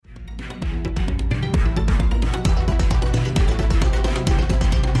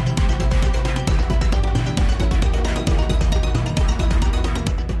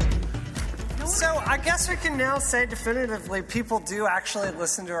can now say definitively people do actually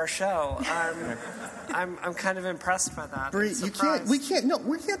listen to our show. I'm kind of impressed by that. Bree, we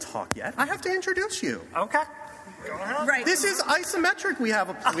can't talk yet. I have to introduce you. Okay. Go ahead. Right. This is isometric. We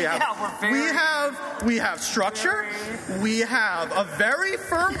have structure. We have a very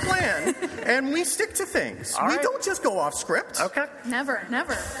firm plan, and we stick to things. All we right. don't just go off script. Okay. Never.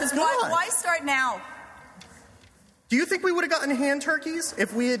 Because God. why start now? Do you think we would have gotten hand turkeys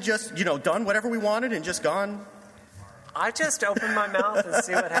if we had just, done whatever we wanted and just gone? I just open my mouth and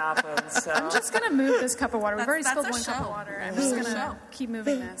see what happens. So. I'm just going to move this cup of water. We've already That's spilled a one show. cup of water. I'm just going to keep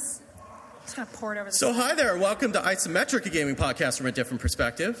moving this. Just going to pour it over the So hi there, welcome to Isometric, a gaming podcast from a different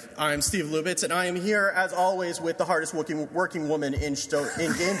perspective. I'm Steve Lubitz, and I am here, as always, with the hardest working woman in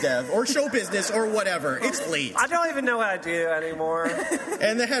game dev, or show business, or whatever. It's late. I don't even know what I do anymore.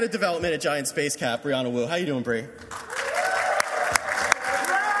 And the head of development at Giant Space Cap, Brianna Wu. How you doing, Bri?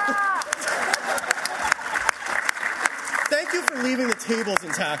 Thank you for leaving the tables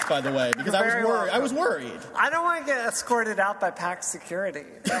intact, by the way, because I was worried. I don't want to get escorted out by PAX security.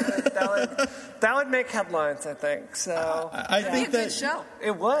 That would make headlines, I think. So I think Good show.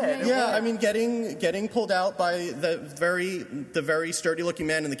 it would. Yeah, I mean, getting pulled out by the very sturdy-looking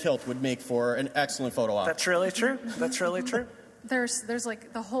man in the kilt would make for an excellent photo op. That's really true. That's really true. There's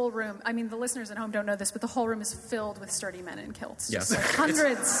like the whole room. I mean, the listeners at home don't know this, but the whole room is filled with sturdy men in kilts. Yes. Just like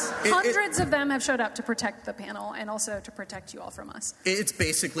hundreds of them have showed up to protect the panel and also to protect you all from us. It's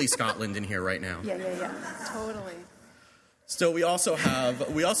basically Scotland in here right now. Yeah. Totally. So we also have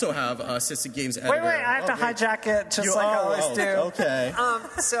Assistant Games editor. Wait, I have to hijack it just like I always do. Okay.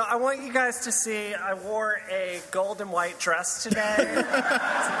 So I want you guys to see I wore a gold and white dress today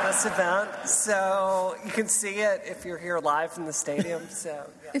to this event. So you can see it if you're here live in the stadium. So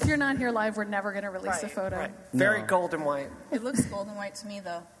yeah. If you're not here live, we're never going to release the photo. Right. Very gold and white. It looks gold and white to me,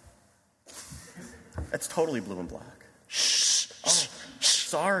 though. It's totally blue and black.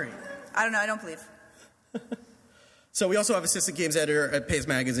 Sorry. I don't know. I don't believe. So we also have Assistant Games editor at Pace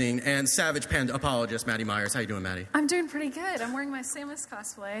Magazine and Savage Panda apologist, Maddie Myers. How you doing, Maddie? I'm doing pretty good. I'm wearing my Samus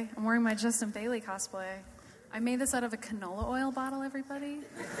cosplay. I'm wearing my Justin Bailey cosplay. I made this out of a canola oil bottle, everybody.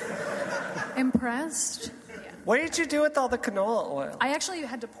 Impressed? Yeah. What did you do with all the canola oil? I actually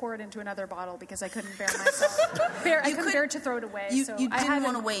had to pour it into another bottle because I couldn't bear myself. I couldn't bear to throw it away. You so didn't I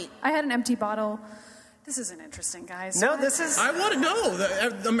want to wait. I had an empty bottle. This isn't interesting, guys. No, this is... I want to know.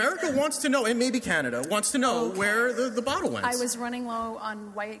 America wants to know, and maybe Canada wants to know where the bottle went. I was running low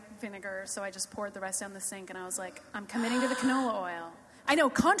on white vinegar, so I just poured the rest down the sink, and I was like, I'm committing to the canola oil. I know,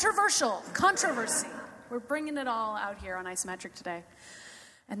 controversy. We're bringing it all out here on Isometric today.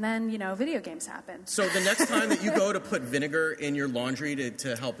 And then, video games happen. So the next time that you go to put vinegar in your laundry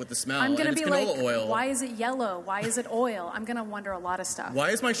to help with the smell, I'm going to and it's be canola like, oil. why is it yellow? Why is it oil? I'm going to wonder a lot of stuff.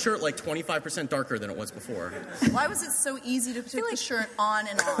 Why is my shirt like 25% darker than it was before? Why was it so easy to put the shirt on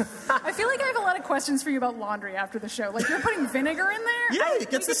and off? I feel like I have a lot of questions for you about laundry after the show. Like, you're putting vinegar in there? Yeah, it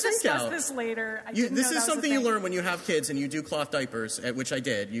gets the We could sink discuss out. this later. This is something you learn when you have kids and you do cloth diapers, which I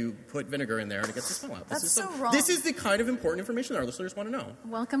did. You put vinegar in there and it gets the smell out. That's so wrong. This is the kind of important information that our listeners want to know.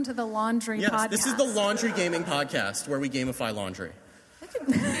 Welcome to the laundry podcast. This is the laundry gaming podcast where we gamify laundry.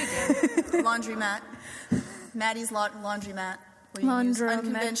 Laundromat. Maddie's laundromat. Where you use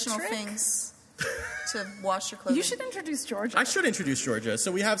unconventional things to wash your clothing. You should introduce Georgia. I should introduce Georgia.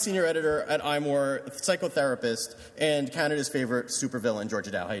 So we have senior editor at iMore, psychotherapist, and Canada's favorite supervillain,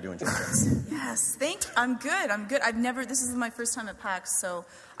 Georgia Dow. How you doing, Georgia? Yes, I'm good. This is my first time at PAX, so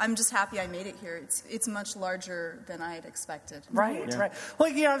I'm just happy I made it here. It's much larger than I had expected. Right.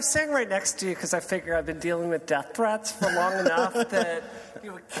 Well, I'm sitting right next to you because I figure I've been dealing with death threats for long enough that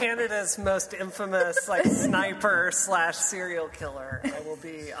Canada's most infamous sniper / serial killer.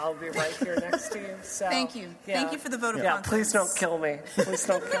 I'll be right here next to you. So, Thank you. Yeah. Thank you for the vote of Yeah, confidence. please don't kill me. Please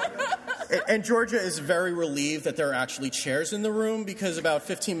don't kill me. And Georgia is very relieved that there are actually chairs in the room because about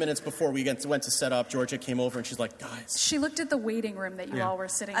 15 minutes before we went to set up, Georgia came over and she's like, guys. She looked at the waiting room that you all were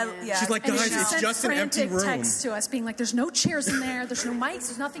sitting in. Yeah. She's like, And guys, she it's sent just an empty room. text to us being like, there's no chairs in there, there's no mics,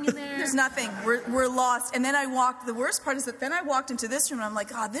 there's nothing in there. There's nothing. We're lost. And then the worst part is that then I walked into this room and I'm like,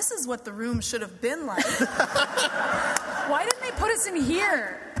 God, this is what the room should have been like. Why didn't they put us in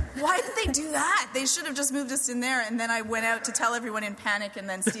here? Why did they do that? They should have just moved us in there. And then I went out to tell everyone in panic, and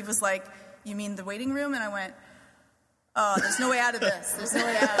then Steve was like, you mean the waiting room? And I went, oh, there's no way out of this. There's no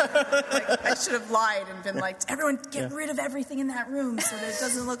way out. I should have lied and been like, everyone get rid of everything in that room so that it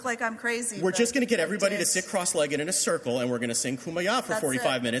doesn't look like I'm crazy. We're just going to get everybody to sit cross-legged in a circle, and we're going to sing Kumbaya for That's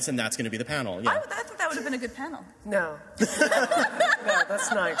 45 minutes, and that's going to be the panel. Yeah. I thought that would have been a good panel. No. No,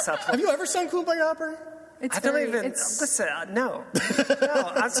 that's not acceptable. Have you ever sung Kumbaya, Bri? It's I don't very, even it's, listen. No,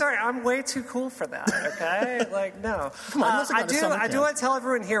 I'm sorry. I'm way too cool for that. Okay, like no. Come on, let's I go to do. summer I do camp. want to tell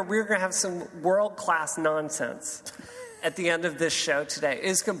everyone here we're going to have some world-class nonsense at the end of this show today.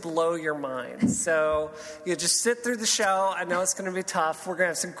 It's going to blow your mind. So you just sit through the show. I know it's going to be tough. We're going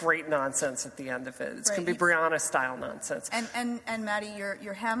to have some great nonsense at the end of it. It's going to be Brianna-style nonsense. And Maddie,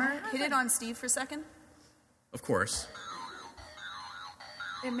 your hammer, hit it on Steve for a second. Of course.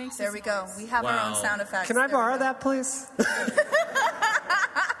 it makes There this we go. noise. We have our own sound effects. Can I There we borrow go. that, please?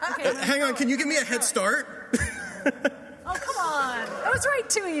 Okay, Hang on, can you give me a head start? oh, come on. That was right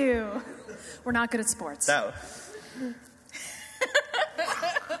to you. We're not good at sports.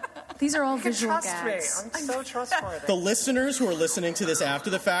 These are all You can visual trust me. gags. I'm so trustworthy. The listeners who are listening to this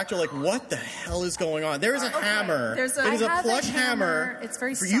after the fact are like, what the hell is going on? There is a hammer. There's a- it is I a have a plush hammer. It's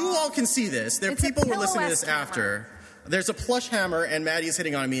very For you soft. all can see this. There are It's a people who are listening to this pillow-esque after. There's a plush hammer, and Maddie is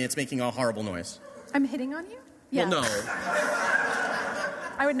hitting on me, and it's making a horrible noise. I'm hitting on you? Yeah. Well, no.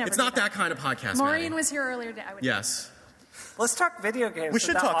 I would never It's do not that kind of podcast, Maureen Maddie. was here earlier today. I would Yes. Let's talk video games. We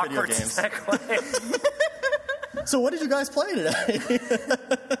should with that talk video awkward games. segue. So what did you guys play today?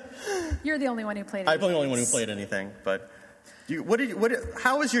 You're the only one who played it. I'm the only one who played anything, but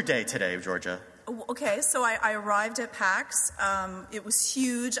how was your day today, Georgia? Okay, so I arrived at PAX. It was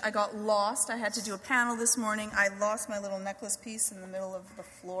huge. I got lost. I had to do a panel this morning. I lost my little necklace piece in the middle of the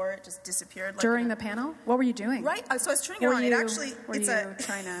floor. It just disappeared. Like During the panel? What were you doing? Right. So I was turning it Were on. you, It actually, were it's you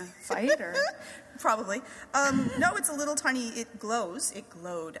trying to fight? Or? Probably. No, it's a little tiny. It glows. It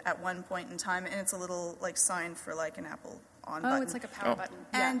glowed at one point in time, and it's a little like sign for like an Apple on button. Oh, it's like a power button.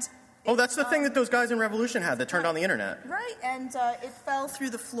 And Oh, that's the thing that those guys in Revolution had that turned on the internet. right, and it fell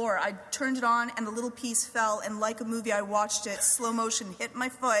through the floor. I turned it on, and the little piece fell, and like a movie, I watched it slow motion hit my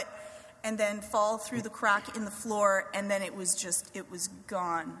foot, and then fall through the crack in the floor, and then it was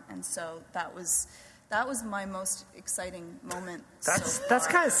gone. And so that was my most exciting moment. That's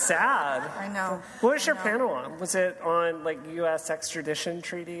kind of sad. I know. What was your I know. panel on? Was it on like U.S. extradition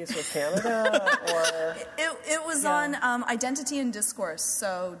treaties with Canada, or It was on identity and discourse,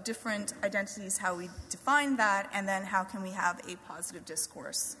 so different identities, how we define that, and then how can we have a positive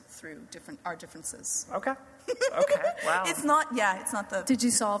discourse through our differences. okay? Wow. It's not the. Did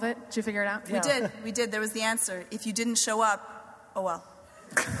you solve it? Did you figure it out? We did. There was the answer. If you didn't show up, oh well.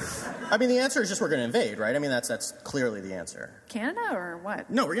 I mean, the answer is just we're going to invade, right? I mean, that's clearly the answer. Canada or what?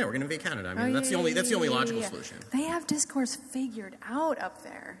 No, we're going to invade Canada. I mean, Oh, that's the only logical solution. They have discourse figured out up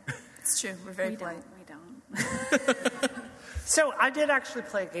there. It's true. We're very We polite. don't. So I did actually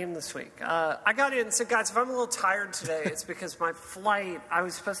play a game this week. I got in. So guys, if I'm a little tired today, it's because my flight. I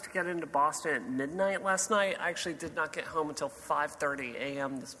was supposed to get into Boston at midnight last night. I actually did not get home until 5:30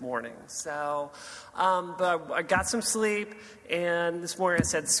 a.m. this morning. So, but I got some sleep, and this morning I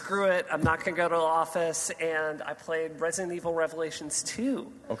said, "Screw it! I'm not going to go to the office." And I played Resident Evil Revelations 2.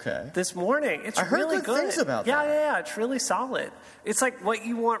 Okay. This morning, it's I heard really good things about yeah, that. Yeah, it's really solid. It's like what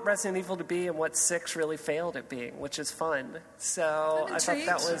you want Resident Evil to be and what 6 really failed at being, which is fun. So I thought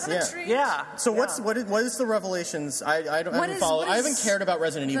that was yeah. So yeah. what is the Revelations? I What haven't is- followed. what I is haven't cared about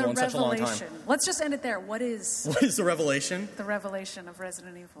Resident Evil in such a long time. revelation? Let's just end it there. What is What is the revelation? the revelation of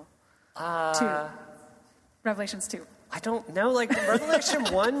Resident Evil? 2. Revelations 2. I don't know. Like Revelation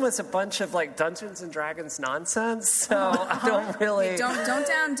 1 was a bunch of like Dungeons and Dragons nonsense. So I don't really. Don't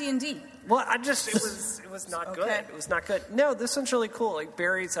down D&D. Well, it was not good. Okay. It was not good. No, this one's really cool. Like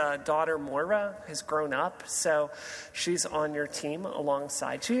Barry's daughter Moira has grown up, so she's on your team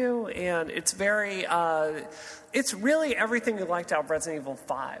alongside you, and it's very, it's really everything you liked out of Resident Evil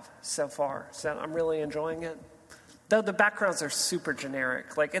 5 so far. So I'm really enjoying it. Though the backgrounds are super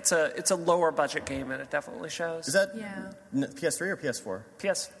generic. Like it's a lower budget game, and it definitely shows. Is that Yeah. PS3 or PS4?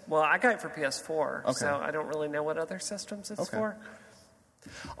 Well, I got it for PS4, Okay. so I don't really know what other systems it's Okay. for.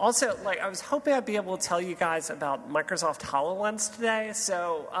 Also, like I was hoping I'd be able to tell you guys about Microsoft HoloLens today.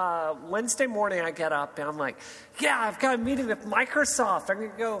 So Wednesday morning I get up and I'm like, yeah, I've got a meeting with Microsoft. I'm gonna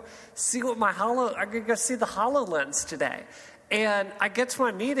go see I'm gonna go see the HoloLens today. And I get to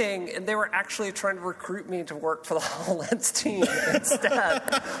my meeting, and they were actually trying to recruit me to work for the HoloLens team instead.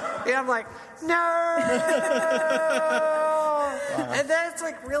 And I'm like, no! And then it's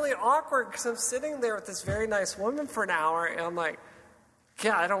like really awkward because I'm sitting there with this very nice woman for an hour, and I'm like,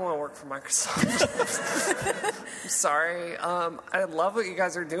 yeah, I don't want to work for Microsoft. I'm sorry. I love what you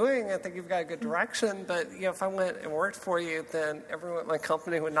guys are doing. I think you've got a good direction. But if I went and worked for you, then everyone at my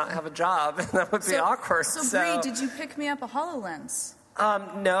company would not have a job, and that would be awkward. So, Bree, did you pick me up a HoloLens?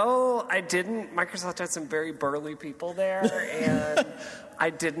 No, I didn't. Microsoft had some very burly people there, and I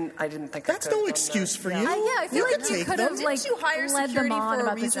didn't think That's I could no have excuse done for that. you. Yeah, I feel You like could you take could them. have like Didn't you hire led them security on for a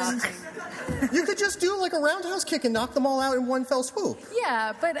about the reason? job thing. You could just do like a roundhouse kick and knock them all out in one fell swoop.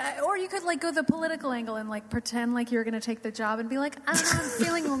 Yeah, but or you could like go the political angle and like pretend like you're going to take the job and be like, I don't know, I'm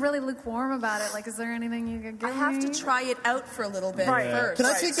feeling really lukewarm about it. Like, is there anything you could give I have me? to try it out for a little bit Right. first. Can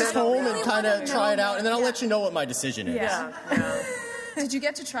I Right, take so this I don't home really and kind of wanna try it know. out, and then I'll let you know what my decision is? Yeah. Did you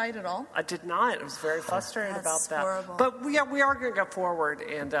get to try it at all? I did not. I was very frustrated That's about that. horrible. But we are going to go forward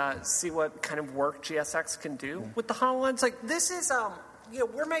and see what kind of work GSX can do with the HoloLens. Like, this is,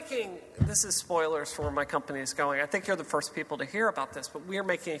 we're making, this is spoilers for where my company is going. I think you're the first people to hear about this, but we are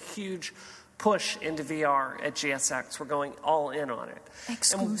making a huge push into VR at GSX. We're going all in on it.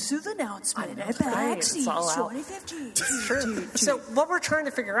 Exclusive announcement at Right, it's all out. 2015. It's true. So what we're trying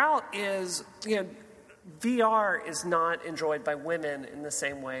to figure out is, VR is not enjoyed by women in the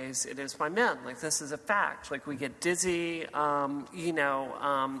same ways it is by men. Like, this is a fact. Like, we get dizzy.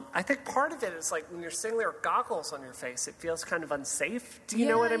 I think part of it is like when you're sitting there with goggles on your face, it feels kind of unsafe. Do you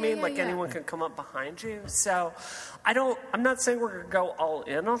know what I mean? Like, anyone can come up behind you. So I'm not saying we're going to go all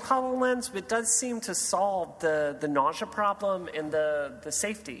in on HoloLens, but it does seem to solve the nausea problem and the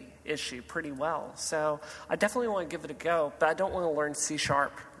safety issue pretty well. So I definitely want to give it a go, but I don't want to learn C#.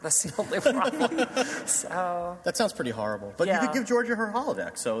 That's the only problem. So That sounds pretty horrible. But you Yeah. could give Georgia her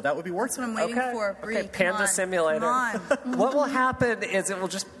holodeck, so that would be worth That's what it. I'm waiting for. Bree, okay, Panda come on. Simulator. Come on. What will happen is it will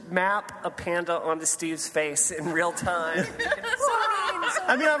just map a panda onto Steve's face in real time.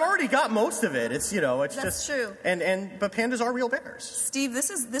 I mean, I've already got most of it. It's it's That's just true. But pandas are real bears. Steve, this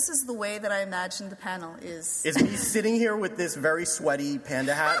is the way that I imagined the panel is. Is me sitting here with this very sweaty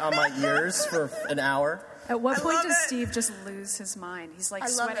panda hat on my ears for an hour? At what I point love does it. Steve just lose his mind? He's like I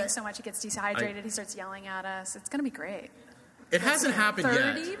love sweating it. so much he gets dehydrated. He starts yelling at us. It's going to be great. It hasn't happened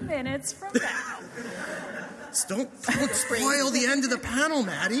 30 minutes from now, Don't spoil the end of the panel,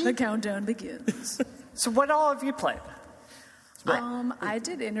 Maddie. the countdown begins. So what all have you played? I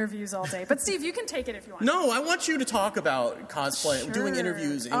did interviews all day, but Steve, you can take it if you want. No, I want you to talk about cosplay, doing Sure.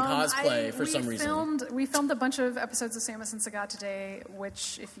 interviews in cosplay for some reason. We filmed a bunch of episodes of Samus and Sagat today,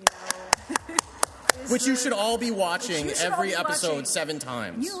 which, if you know, Which you should all be watching you should all every be episode watching. 7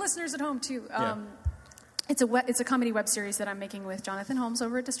 times. you listeners at home too. Yeah. It's a comedy web series that I'm making with Jonathan Holmes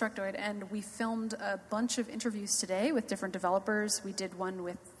over at Destructoid, and we filmed a bunch of interviews today with different developers. We did one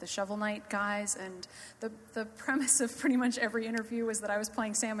with the Shovel Knight guys, and the premise of pretty much every interview was that I was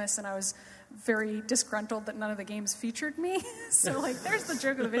playing Samus, and I was very disgruntled that none of the games featured me. So, like, there's the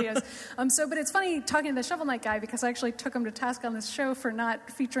joke of the videos. But it's funny talking to the Shovel Knight guy because I actually took him to task on this show for not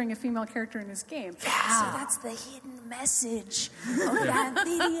featuring a female character in his game. So that's the hidden message of that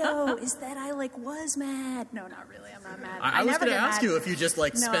video is that I was mad. No, not really. I'm not mad. I was never going to get ask mad. you if you just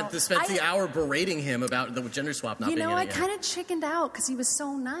spent the hour berating him about the gender swap not being in I it yet. kind of chickened out because he was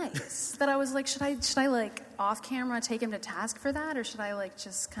so nice that I was like, should I like off camera take him to task for that, or should I like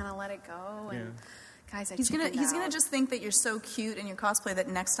just kind of let it go? And guys, He's gonna out. just think that you're so cute in your cosplay that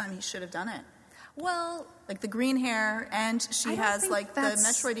next time he should have done it. Well, Like the green hair, and she I don't has think like the that's-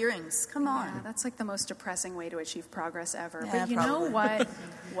 Metroid earrings. Come on. yeah, that's like the most depressing way to achieve progress ever. Yeah, but you know probably. what?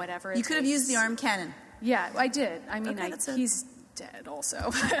 Whatever. You could have used the arm cannon. Yeah, I did. I mean, Okay, that's it. he's dead. Also,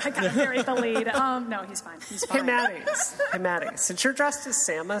 I got to bury the lead. No, he's fine. He's Hey, fine. Maddie, since you're dressed as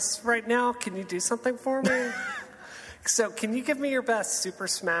Samus right now, can you do something for me? So can you give me your best Super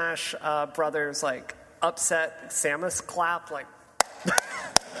Smash Brothers, like, upset Samus clap? Like,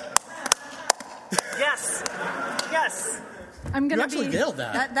 yes. I'm You gonna actually be. nailed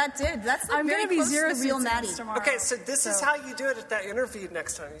that. That did. That's like I'm very gonna be close zero to the real suits Maddie. tomorrow. Okay, so this is how you do it at that interview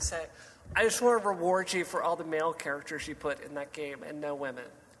next time. You say, I just want to reward you for all the male characters you put in that game and no women.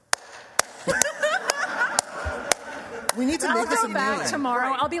 We need to I'll make this a go back meme. tomorrow.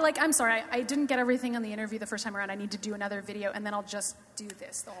 Right. I'll be like, I'm sorry, I didn't get everything on the interview the first time around. I need to do another video, and then I'll just do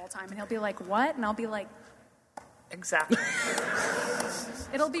this the whole time. And he'll be like, what? And I'll be like, Exactly.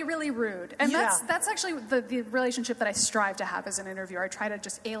 it'll be really rude. And Yeah. that's actually the relationship that I strive to have as an interviewer. I try to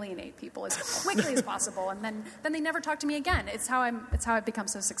just alienate people as quickly as possible, and then they never talk to me again. It's how I've become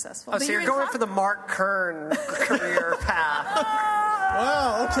so successful. Oh, so you're going for the Mark Kern career path.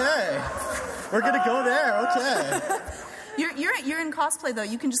 Wow, okay. We're going to go there, okay. you're in cosplay though.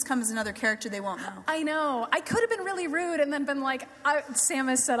 You can just come as another character they won't know. I know. I could have been really rude and then been like,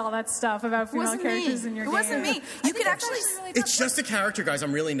 Samus said all that stuff about female characters in your game. It wasn't me. You could actually. It's just a character, guys.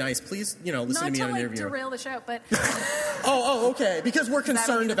 I'm really nice. Please, listen to me on an interview. Not to derail the show, but okay. Because we're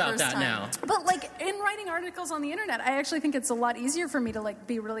concerned about that now. But in writing articles on the internet, I actually think it's a lot easier for me to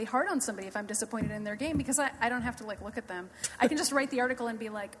be really hard on somebody if I'm disappointed in their game because I don't have to look at them. I can just write the article and be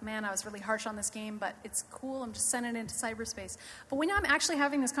like, man, I was really harsh on this game, but it's cool. I'm just sending it into cyberspace. But when I'm actually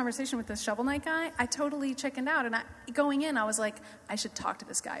having this conversation with this Shovel Knight guy, I totally chickened out. And going in, I was like, I should talk to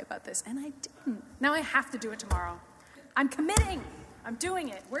this guy about this. And I didn't. Now I have to do it tomorrow. I'm committing. I'm doing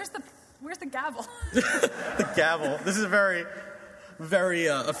it. Where's the gavel? The gavel. This is a very, very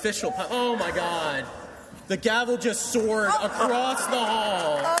official. Oh my God. The gavel just soared across the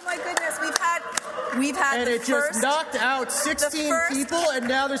hall. Oh my goodness, we've had and it just knocked out 16 people, and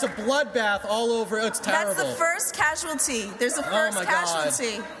now there's a bloodbath all over. It's terrible. That's the first casualty. There's a first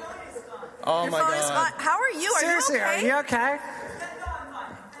casualty. Oh my God. How are you? Seriously, are you okay?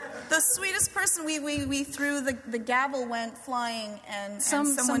 The sweetest person we threw the gavel went flying, and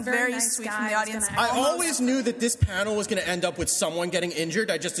someone very nice sweet from the audience. I always knew that this panel was going to end up with someone getting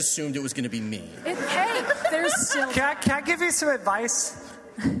injured. I just assumed it was going to be me. Hey, there's still. Can I give you some advice?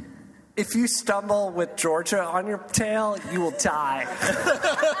 If you stumble with Georgia on your tail, you will die.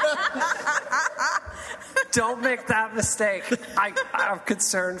 Don't make that mistake. I'm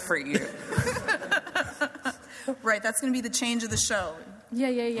concerned for you. Right, that's going to be the change of the show.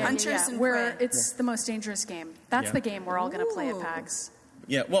 Yeah. Hunters and where prey. it's the most dangerous game. That's the game we're all going to play at PAX.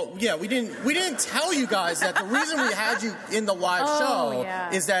 Yeah, we didn't tell you guys that the reason we had you in the live show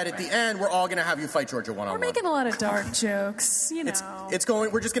is that at the end we're all going to have you fight Georgia one-on-one. We're making a lot of dark jokes, know. It's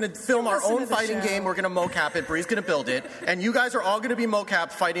going. We're just going to film our own fighting game. We're going to mocap it. Bree's going to build it, and you guys are all going to be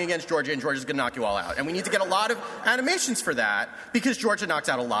mocapped fighting against Georgia, and Georgia's going to knock you all out. And we need to get a lot of animations for that because Georgia knocks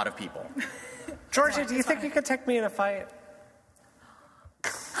out a lot of people. Georgia, do you think you could take me in a fight?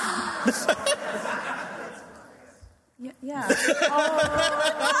 Yeah.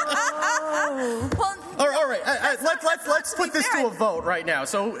 Well, all right. Let's put this to a vote right now.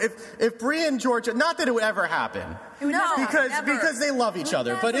 So if Bree and Georgia, not that it would ever happen, because they love each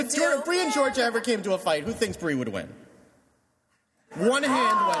other. But if Bree and Georgia ever came to a fight, who thinks Bree would win? One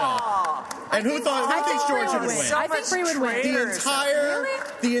hand went up. And who thinks Georgia would win? I think Bree would win.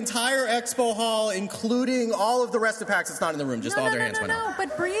 The entire expo hall, including all of the rest of PAX that's not in the room, just all their hands went up. No,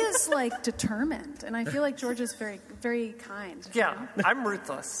 but Bree is determined, and I feel like Georgia's very, very kind. Yeah, I'm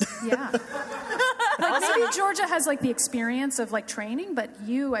ruthless. Yeah. Maybe Georgia has the experience of training, but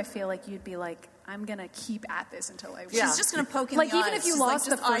I feel like you'd be I'm gonna keep at this until I win. She's just gonna poke in the eyes. Even if you lost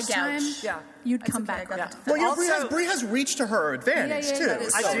the first time, you'd come back. Well, Bree has reach to her advantage too.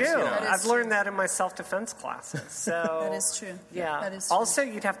 I do. I've learned that in my self-defense classes. So that is true. Yeah. That is true. Also,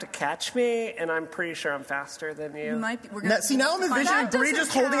 you'd have to catch me, and I'm pretty sure I'm faster than you. You might be. Now I'm envisioning Bree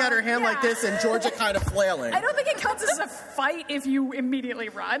just holding out her hand like this, and Georgia kind of flailing. I don't think it counts as a fight if you immediately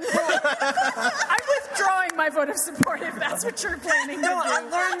run. I'm withdrawing my vote of support if that's what you're planning to do. No, I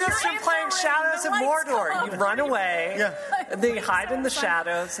learned this from playing Shadows of Mordor. You run away, and then you hide in the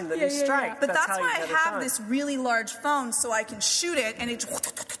shadows, and then you strike. But that's why I have this really large phone, so I can shoot it, and it.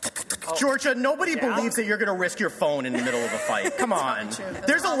 Georgia, nobody believes that you're going to risk your phone in the middle of a fight. Come on.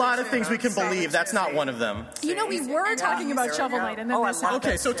 There's a lot of things we can believe. That's not one of them. We were talking about Shovel Knight, and then this happened.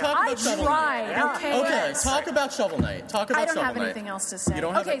 Okay, so talk about Shovel Knight. Okay, talk about Shovel Knight. I don't have anything else to say. You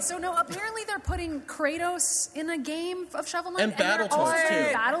don't have apparently they're putting Kratos in a game of Shovel Knight. And Battletoads,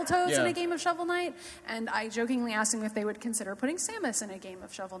 too. Battletoads in a game of Shovel Knight. And I jokingly asked them if they would consider putting Samus in a game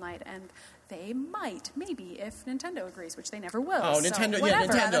of Shovel Knight. And they might, maybe, if Nintendo agrees, which they never will. Oh, Nintendo,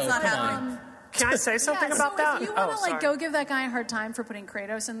 Nintendo, come on. Can I say something about that? If you want to go give that guy a hard time for putting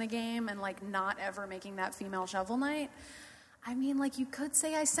Kratos in the game and not ever making that female Shovel Knight, I mean, you could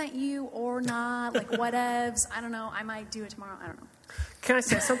say I sent you or not, whatevs. I don't know. I might do it tomorrow. I don't know. Can I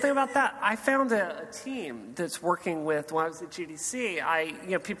say something about that? I found a team that's working with, when I was at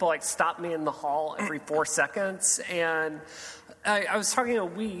GDC, people stop me in the hall every 4 seconds, and I was talking to a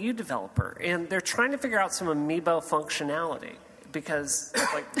Wii U developer, and they're trying to figure out some amiibo functionality. Because,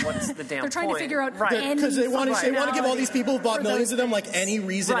 what's the damn point? They're trying to figure out because they want to give all these people who bought millions of them any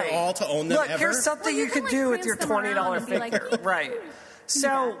reason at all to own them ever. Here's something you could do with your $20 figure. Right.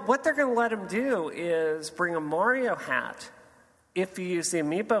 So what they're going to let them do is bring a Mario hat if you use the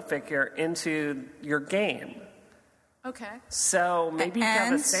amiibo figure into your game. Okay. So maybe you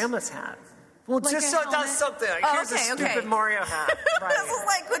have a Samus hat. Well, Like just a so it does helmet? something. Like, here's a stupid Mario hat. Right. This is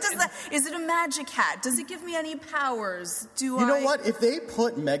like, what does that? Is it a magic hat? Does it give me any powers? You know what? If they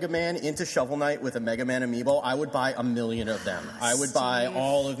put Mega Man into Shovel Knight with a Mega Man amiibo, I would buy 1 million of them. I would buy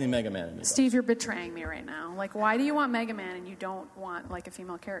all of the Mega Man amiibo. Steve, you're betraying me right now. Like, why do you want Mega Man and you don't want, like, a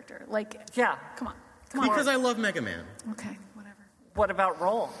female character? Like, Yeah. come on. Because I love Mega Man. Okay, whatever. What about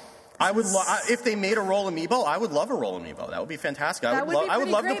Roll? I would if they made a Roll amiibo, I would love a Roll amiibo. That would be fantastic. That would be I would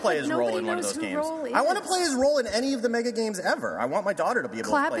pretty love great, to play but as Roll nobody in one of knows those who games. Roll I want to is. play as Roll in any of the Mega games ever. I want my daughter to be able to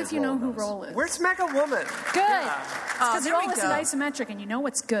Clap play if as you know Roll who in those. Roll is. Where's Mega Woman? Good. Yeah. Because there Roll we is go. isometric and you know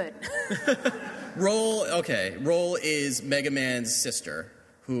what's good. Roll is Mega Man's sister,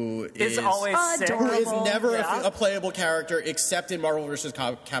 who It's always sick. who is adorable. never Yeah. a playable character except in Marvel vs.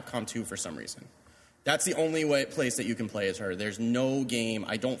 Capcom 2 for some reason. That's the only place that you can play as her. There's no game,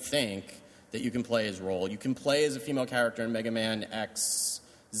 I don't think, that you can play as Roll. You can play as a female character in Mega Man X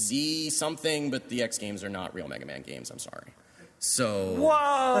Z something, but the X games are not real Mega Man games. I'm sorry. So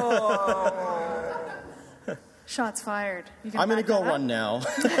Whoa! Shots fired. You I'm gonna back go that up? run now.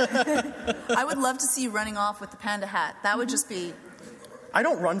 I would love to see you running off with the panda hat. That would just be. I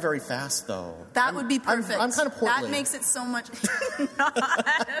don't run very fast though. That would be perfect. I'm kind of portly. That makes it so much. Not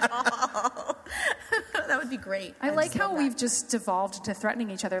at all. That would be great. I like just how love that. we've just devolved into threatening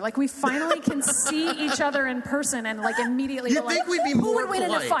each other. Like, we finally can see each other in person and, like, immediately You'd go, think like, we'd be who more would win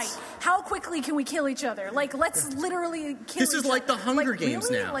in a polite. fight? How quickly can we kill each other? Like, let's literally kill This each is like other. the Hunger Like, Games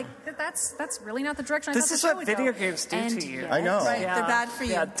really? now. Like, that's really not the direction I This thought is the show what would video go. games do And to you. yet- I know. Right, they're bad for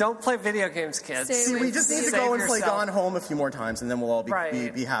you. Yeah, don't play video games, kids. Stay See, away we just need to Save go and play yourself. Gone Home a few more times, and then we'll all be,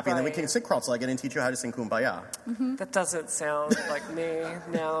 Right, be happy. And then we right. can sing Krautslagen and teach you how to sing Kumbaya. That doesn't sound like me.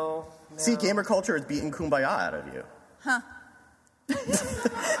 No. See, gamer culture is beating Kumbaya out of you. Huh.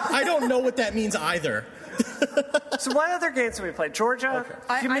 I don't know what that means either. So what other games have we played? Georgia,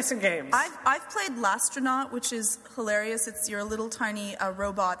 give me some games. I've played Lastronaut, which is hilarious. You're a little tiny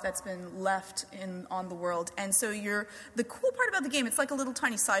robot that's been left on the world, and so the cool part about the game. It's like a little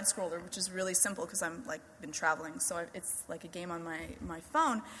tiny side scroller, which is really simple because I'm like been traveling, so it's like a game on my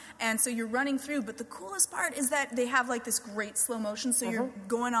phone, and so you're running through. But the coolest part is that they have like this great slow motion, so you're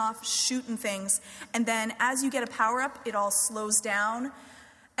going off shooting things, and then as you get a power up, it all slows down.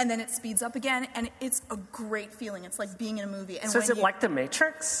 And then it speeds up again, and it's a great feeling. It's like being in a movie. And so is when it like The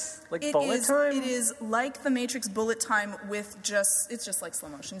Matrix? Like bullet time? It is like The Matrix bullet time with it's just like slow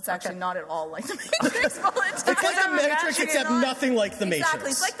motion. It's actually not at all like The Matrix bullet time. It's like The Matrix, except nothing like The Matrix.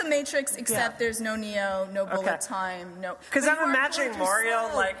 Exactly. It's like The Matrix, except there's no Neo, no bullet time, no... Because But I'm you are imagining going Mario,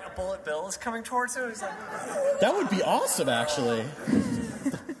 slow. like, a bullet bill is coming towards him. He's like... That would be awesome, actually.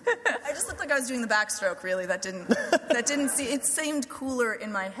 I just looked like I was doing the backstroke, really. That didn't see... It seemed cooler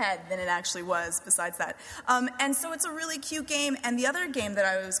in my head than it actually was, besides that. And so it's a really cute game. And the other game that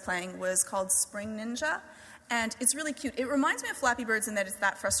I was playing was called Spring Ninja. And it's really cute. It reminds me of Flappy Birds in that it's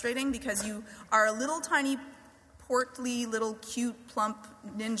that frustrating because you are a little tiny, portly, little cute, plump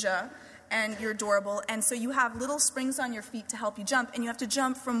ninja, and you're adorable. And so you have little springs on your feet to help you jump, and you have to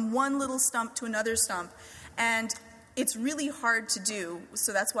jump from one little stump to another stump. And it's really hard to do,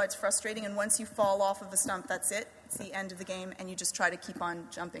 so that's why it's frustrating. And once you fall off of a stump, that's it. It's the end of the game, and you just try to keep on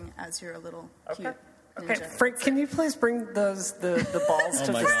jumping as you're a little cute ninja. Okay, Frank, can you please bring the balls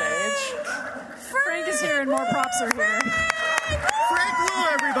to my the God. stage? Frank is here and more props are here. Frank Wu,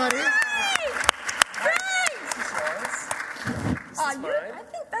 everybody. I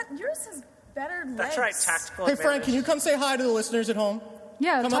think that yours is better legs. That's right, tactical Hey, Frank, advantage. can you come say hi to the listeners at home?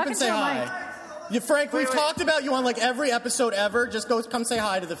 Yeah, Come up talking and say to a hi. mic. Yeah, Frank, we've wait. talked about you on like every episode ever. Just come say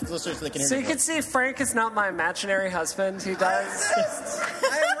hi to the listeners so they can hear So your you can voice. see Frank is not my imaginary husband. He does.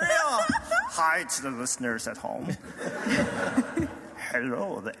 I'm real. Hi to the listeners at home.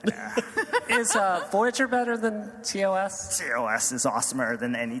 Hello there. Is Voyager better than TOS? TOS is awesomer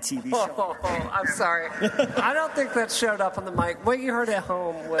than any TV show. Oh, I'm sorry. I don't think that showed up on the mic. What you heard at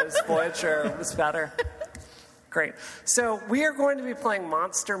home was Voyager was better. Great. So we are going to be playing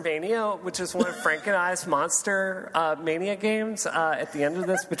Monster Mania, which is one of Frank and I's Monster Mania games at the end of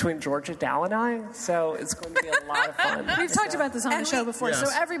this between Georgia Dow and I. So it's going to be a lot of fun. We've talked about this on And the show we- before, so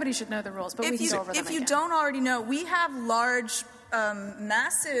Yes. everybody should know the rules, but we can go over them If you again. don't already know, we have large,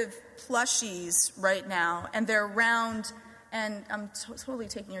 massive plushies right now, and they're round, and I'm totally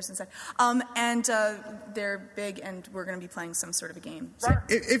taking yours inside. And they're big, and we're going to be playing some sort of a game. So,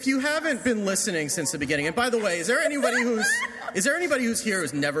 If you haven't been listening since the beginning, and by the way, is there anybody who's here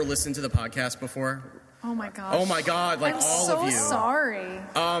who's never listened to the podcast before? Oh my gosh. Oh my God, like I'm all so of you. sorry.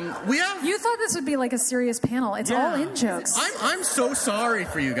 We have. You thought this would be like a serious panel. It's all in jokes. I'm so sorry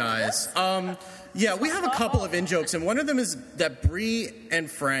for you guys. Yeah, we have a couple of in-jokes, and one of them is that Bree and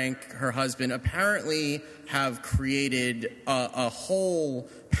Frank, her husband, apparently have created a whole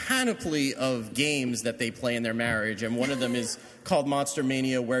panoply of games that they play in their marriage, and one of them is called Monster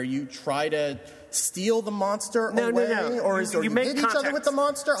Mania, where you try to steal the monster away, or you hit each other with the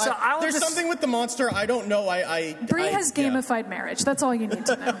monster. So there's something with the monster. I don't know. Bree has gamified marriage. That's all you need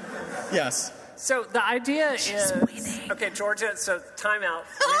to know. Yes. So the idea is, okay, Georgia. So timeout.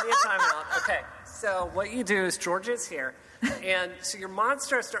 Mania timeout. Okay. So what you do is Georgia's here, and so your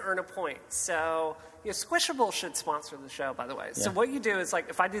monster has to earn a point. So Squishable should sponsor the show, by the way. So what you do is, like,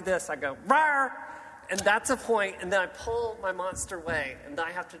 if I do this, I go rawr, and that's a point, and then I pull my monster away, and then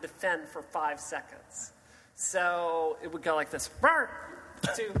I have to defend for 5 seconds. So it would go like this: rawr,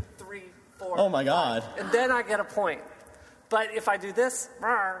 2, 3, 4. Oh my God! And then I get a point. But if I do this,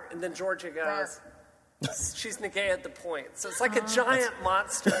 rawr, and then Georgia goes, she's negated the point. So it's like a giant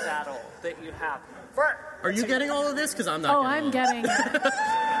monster battle that you have. Are you getting all of this? Because I'm not. I'm getting it.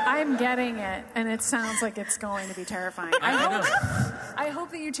 I'm getting it, and it sounds like it's going to be terrifying. I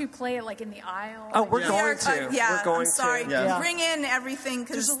hope that you two play it like in the aisle. Oh, we're going to. Yeah, we're going I'm sorry. to. Yeah. Bring in everything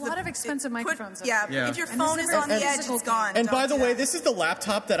because there's a lot of expensive microphones. If your phone is on the edge, it's gone. And by Don't the do way, that. this is the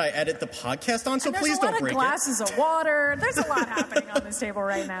laptop that I edit the podcast on, so And please don't break it. There's a lot of glasses of water. There's a lot happening on this table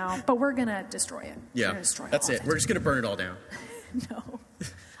right now, but we're gonna destroy it. We're Yeah, gonna destroy that's all it. of We're just gonna burn it all down. No.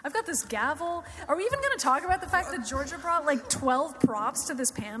 I've got this gavel. Are we even going to talk about the fact that Georgia brought like 12 props to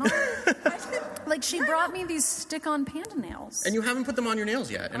this panel? Like, she brought me these stick-on panda nails. And you haven't put them on your nails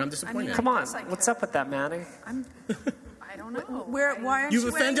yet, and I'm disappointed. Come on, what's up with that, Maddie? I don't know. Why aren't You've you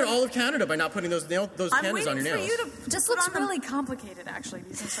offended wearing all of Canada by not putting those pandas on your nails. for you to Just put looks on them. really complicated, actually,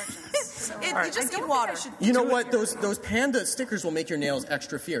 these instructions. So, You just need water. You know what? Those panda stickers will make your nails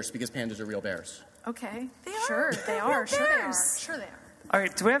extra fierce because pandas are real bears. Okay. They are. Sure, they are. Sure they are. bears. Sure they are. All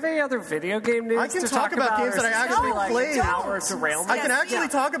right, do we have any other video game news I can to talk about games or that I is this actually like played. Tower derailment? I can actually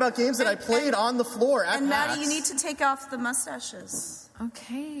talk about games that I played on the floor at And Maddie, PAX. you need to take off the mustaches.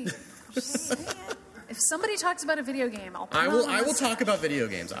 Okay. If somebody talks about a video game, I'll put I on will. the I will list. talk about video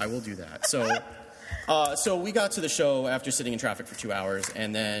games. I will do that. So we got to the show after sitting in traffic for 2 hours,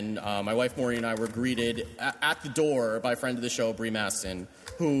 and then my wife Maureen and I were greeted at the door by a friend of the show, Bree Maston,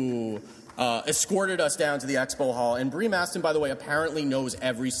 who escorted us down to the expo hall. And Bree Maston, by the way, apparently knows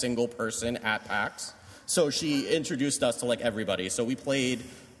every single person at PAX. So she introduced us to like everybody. So we played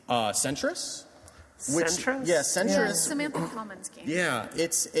Centris. Centris? Yeah, Centris. Yeah, Samantha Commons game. Yeah,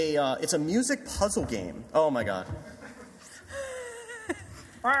 it's a music puzzle game. Oh my God.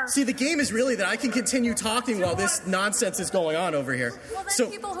 See, the game is really that I can continue talking while this nonsense is going on over here. Well, then So,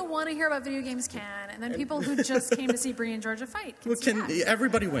 people who want to hear about video games can, and then people who just came to see Bree and Georgia fight can see that.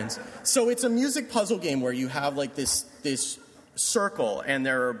 everybody wins. So it's a music puzzle game where you have like this circle, and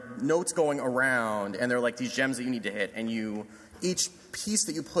there are notes going around, and there are like these gems that you need to hit, and each piece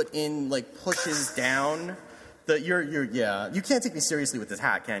that you put in like pushes down. You can't take me seriously with this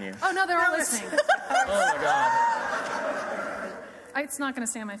hat, can you? Oh, no, they're all listening. Oh my God. It's not going to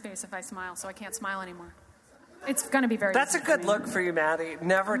stay on my face if I smile, so I can't smile anymore. It's going to be very That's a easy for good me. look for you, Maddie.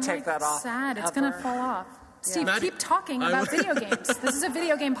 Never I'm, take like, that off. sad. It's ever. going to fall off. Steve, Maddie, keep talking I about will- video games. This is a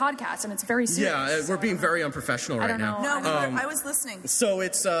video game podcast, and it's very serious. Yeah, we're being very unprofessional right don't now. know. No, I was listening. So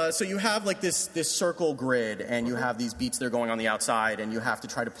it's so you have like this circle grid, and you have these beats that are going on the outside, and you have to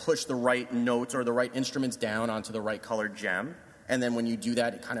try to push the right notes or the right instruments down onto the right colored gem. And then when you do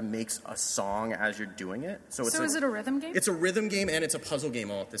that, it kind of makes a song as you're doing it. So is it a rhythm game? It's a rhythm game and it's a puzzle game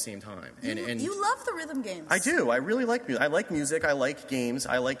all at the same time. And You love the rhythm games. I do. I really like music. I like music. I like games.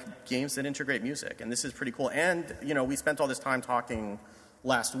 I like games that integrate music. And this is pretty cool. And, we spent all this time talking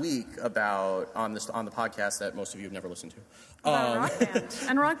last week about on the podcast that most of you have never listened to. About Rock Band.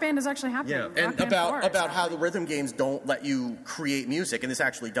 And Rock Band is actually happening. Yeah, Rock and Band 4 is about how happening. the rhythm games don't let you create music, and this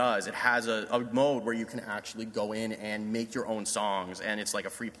actually does. It has a mode where you can actually go in and make your own songs, and it's like a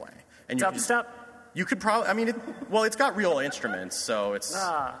free play. And Dubstep? You could probably, it's got real instruments, so it's,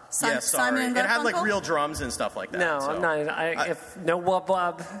 Simon and It had like Garfunkel? real drums and stuff like that. No, so. I'm not. If no wub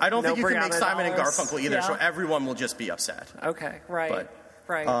wub. I don't no think you can make Brianna Simon and Dollars. Garfunkel either, Yeah. so everyone will just be upset. Okay, right. But-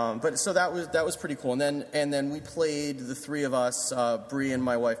 right. But so that was pretty cool, and then we played, the three of us, Bree and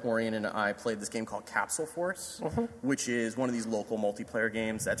my wife Maureen and I played this game called Capsule Force, which is one of these local multiplayer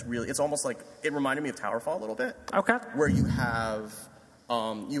games. It's almost like, it reminded me of Towerfall a little bit. Okay. Where you have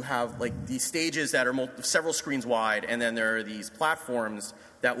like these stages that are several screens wide, and then there are these platforms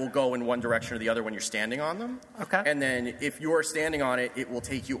that will go in one direction or the other when you're standing on them. Okay. And then if you're standing on it, it will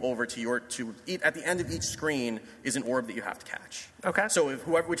take you over to at the end of each screen is an orb that you have to catch. Okay. So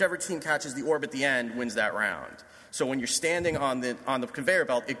whichever team catches the orb at the end wins that round. So when you're standing on the conveyor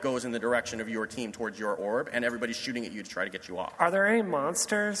belt, it goes in the direction of your team towards your orb, and everybody's shooting at you to try to get you off. Are there any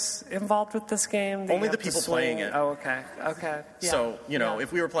monsters involved with this game? Only the people playing it. Oh, okay. Okay. Yeah. So,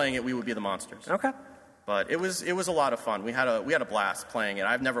 if we were playing it, we would be the monsters. Okay. But it was a lot of fun. We had a blast playing it.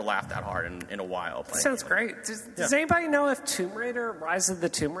 I've never laughed that hard in a while. Sounds great. Does anybody know if Tomb Raider, Rise of the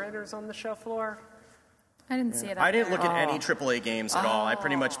Tomb Raider is on the show floor? I didn't see it. I didn't look at any AAA games at all. I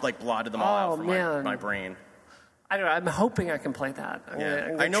pretty much blotted them all out from my brain. I don't know. I'm hoping I can play that.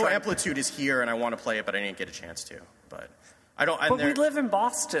 I know Amplitude is here, and I want to play it, but I didn't get a chance to. But I don't. But we live in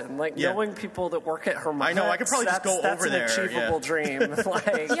Boston. Knowing people that work at Hermetic. I know. I could probably just go over there. That's an achievable dream.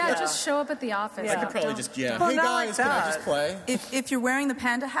 Just show up at the office. I could probably just. Yeah. Well, hey guys, can I just play? If you're wearing the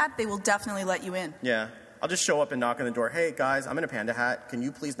panda hat, they will definitely let you in. Yeah. I'll just show up and knock on the door. Hey, guys, I'm in a panda hat. Can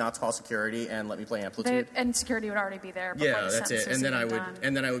you please not call security and let me play Amplitude? And security would already be there. Yeah, that's it. And then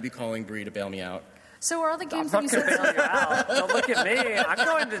I would be calling Bree to bail me out. So are all the games I'm that you not going to bail you out. Don't look at me. I'm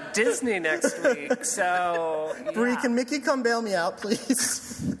going to Disney next week. So, Bree, can Mickey come bail me out,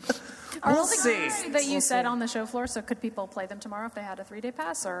 please? Are all the games that you said on the show floor, so could people play them tomorrow if they had a 3-day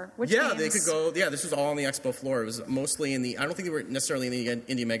pass, or which games? They could go. Yeah, this was all on the expo floor. It was mostly I don't think they were necessarily in the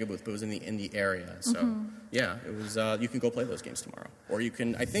Indie Mega booth, but it was in the Indie area. So, yeah, it was. You can go play those games tomorrow. Or you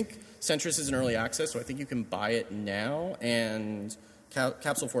can, I think Centris is in early access, so I think you can buy it now, and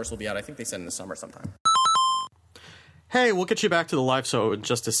Capsule Force will be out. I think they said in the summer sometime. Hey, we'll get you back to the live show in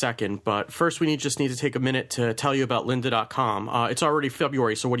just a second, but first we just need to take a minute to tell you about lynda.com. It's already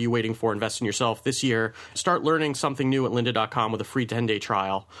February, so what are you waiting for? Invest in yourself this year. Start learning something new at lynda.com with a free 10-day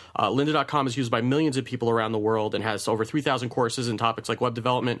trial. Lynda.com is used by millions of people around the world and has over 3,000 courses in topics like web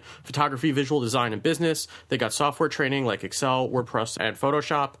development, photography, visual design, and business. They got software training like Excel, WordPress, and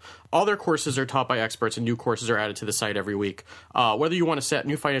Photoshop. All their courses are taught by experts, and new courses are added to the site every week. Whether you want to set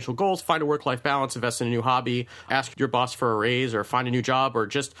new financial goals, find a work-life balance, invest in a new hobby, ask your boss for a raise, or find a new job, or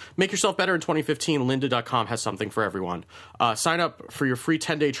just make yourself better in 2015, lynda.com has something for everyone. Sign up for your free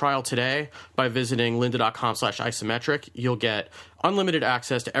 10-day trial today by visiting lynda.com/isometric. You'll get unlimited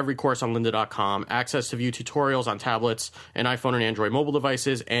access to every course on lynda.com, access to view tutorials on tablets and iPhone and Android mobile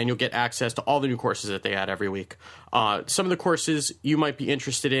devices, and you'll get access to all the new courses that they add every week. Some of the courses you might be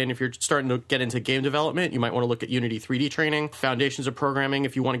interested in, if you're starting to get into game development, you might want to look at Unity 3D training, Foundations of Programming.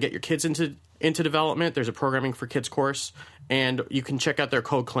 If you want to get your kids into development, there's a Programming for Kids course, and you can check out their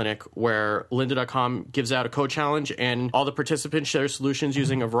code clinic where lynda.com gives out a code challenge, and all the participants share solutions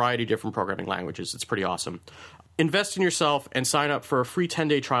using a variety of different programming languages. It's pretty awesome. Invest in yourself and sign up for a free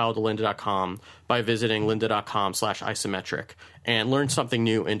 10-day trial to lynda.com by visiting lynda.com/isometric and learn something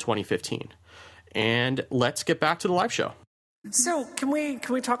new in 2015. And let's get back to the live show. So can we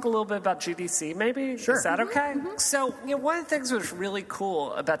talk a little bit about GDC maybe? Sure. Is that okay? Mm-hmm. So, one of the things that was really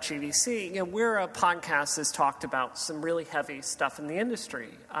cool about GDC, we're a podcast that's talked about some really heavy stuff in the industry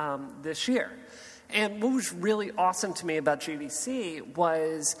this year. And what was really awesome to me about GDC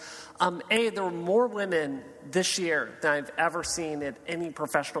was, there were more women this year than I've ever seen at any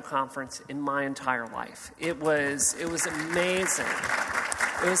professional conference in my entire life. It was amazing.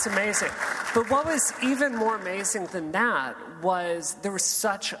 It was amazing. But what was even more amazing than that was there was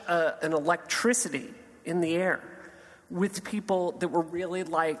such an electricity in the air with people that were really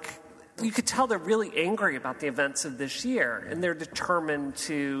you could tell they're really angry about the events of this year, and they're determined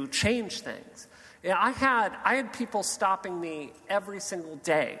to change things. Yeah, I had people stopping me every single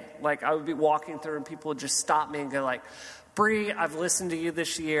day. Like, I would be walking through and people would just stop me and go like, Bree, I've listened to you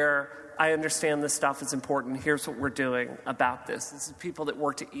this year. I understand this stuff is important. Here's what we're doing about this. This is people that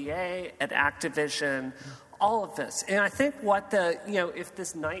worked at EA, at Activision, all of this. And I think if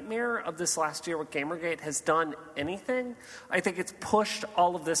this nightmare of this last year with Gamergate has done anything, I think it's pushed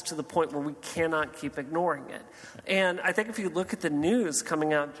all of this to the point where we cannot keep ignoring it. And I think if you look at the news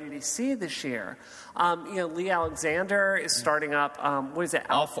coming out of GDC this year, Lee Alexander is starting up, what is it?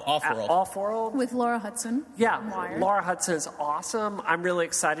 Off-World. With Laura Hudson. Yeah, Laura Hudson is awesome. I'm really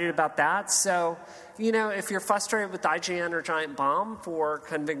excited about that. So, if you're frustrated with IGN or Giant Bomb for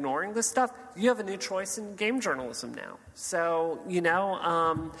kind of ignoring this stuff, you have a new choice in game journalism now. So,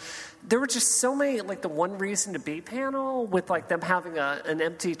 there were just so many, the One Reason to Be panel with, them having an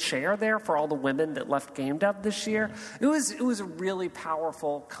empty chair there for all the women that left Game Dev this year. It was a really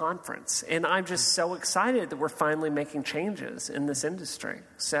powerful conference, and I'm just so excited that we're finally making changes in this industry.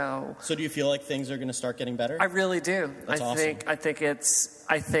 So do you feel like things are going to start getting better? I really do. That's awesome. I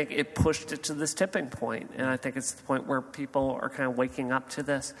think it pushed it to this tipping point, and I think it's the point where people are kind of waking up to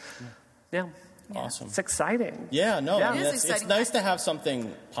this. Yeah. Awesome. It's exciting. Yeah, no, yeah. I mean, it's nice to have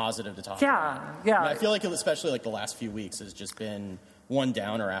something positive to talk about. Yeah. I feel like, especially the last few weeks, has just been one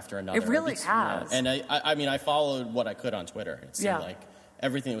downer after another. It really has. And I mean, I followed what I could on Twitter. It seemed like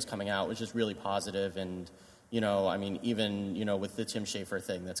everything that was coming out was just really positive, and I mean, even with the Tim Schafer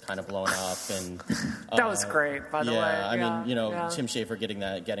thing that's kind of blown up, and that was great, by the way. I mean, Tim Schafer getting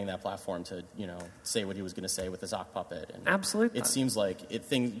that platform to say what he was going to say with the Zoc puppet. And absolutely, it seems like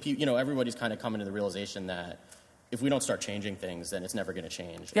everybody's kind of coming to the realization that if we don't start changing things, then it's never going to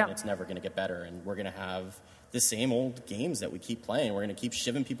change, and it's never going to get better, and we're going to have the same old games that we keep playing. We're going to keep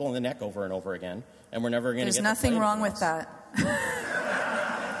shiving people in the neck over and over again, and we're never going to get. There's nothing wrong with that.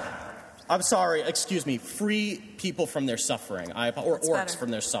 I'm sorry, excuse me. Free people from their suffering, or orcs better. From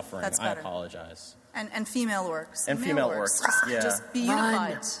their suffering. I apologize. And female orcs. And female orcs. Yeah. Just be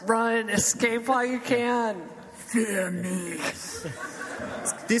unified. Run, escape while you can. Fear me.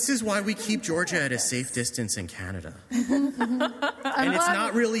 This is why we keep Georgia at a safe distance in Canada. And it's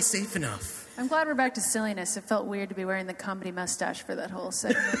not really safe enough. I'm glad we're back to silliness. It felt weird to be wearing the comedy mustache for that whole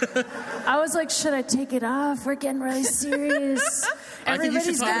segment. I was like, should I take it off? We're getting really serious. I think you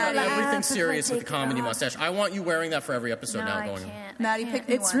should talk about everything serious with the comedy mustache. I want you wearing that for every episode now going on. Maddie, pick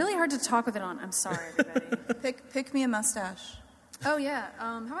me It's really hard to talk with it on. I'm sorry, everybody. Pick me a mustache. Oh, yeah.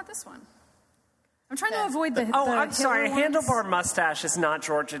 How about this one? I'm trying to avoid the I'm sorry. A ones. handlebar mustache is not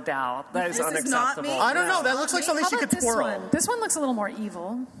Georgia Dow. That is unacceptable. Not me. I don't know. That looks like something she could twirl. This one looks a little more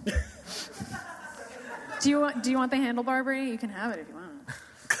evil. Do you want the handlebar, Brie? You can have it if you want.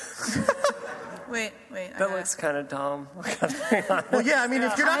 Wait. That looks kind of dumb. Well, yeah. I mean,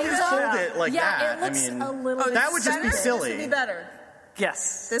 if you're not going to hold it like that, it looks a little. That would just be silly. This would be better.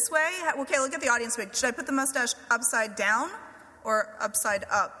 Yes. This way. Okay. Look at the audience. Should I put the mustache upside down or upside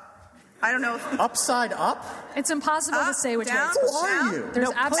up? I don't know. Upside up? It's impossible to say which way. Who are you? There's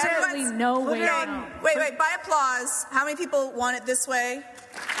absolutely no way. Wait. By applause, how many people want it this way?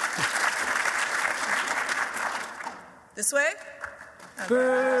 This way?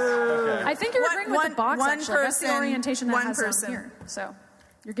 Okay. I think you're agreeing with the box, actually. That's the orientation that has person. on here. So,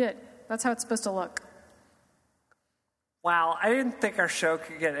 you're good. That's how it's supposed to look. Wow, I didn't think our show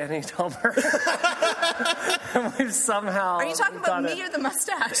could get any dumber. We've somehow. Are you talking about me or the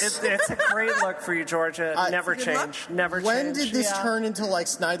mustache? It's a great look for you, Georgia. Never change. Never change. When did this turn into like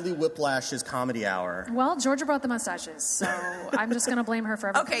Snidely Whiplash's comedy hour? Well, Georgia brought the mustaches, so I'm just going to blame her for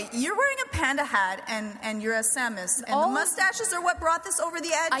everything. Okay, you're wearing a panda hat and you're a Samus, and the mustaches are what brought this over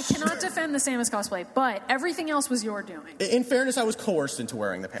the edge? I cannot defend the Samus cosplay, but everything else was your doing. In fairness, I was coerced into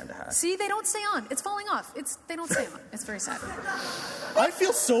wearing the panda hat. See, they don't stay on. It's falling off. They don't stay on. It's very sad. I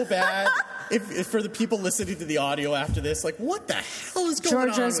feel so bad if for the people listening to the audio after this, like, what the hell is going on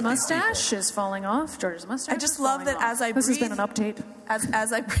with Georgia's mustache is falling off. Georgia's mustache. I just love that as I breathe. This has been an update.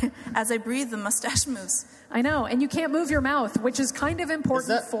 As I breathe, the mustache moves. I know, and you can't move your mouth, which is kind of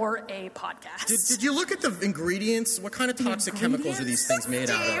important for a podcast. Did you look at the ingredients? What kind of toxic chemicals are these things made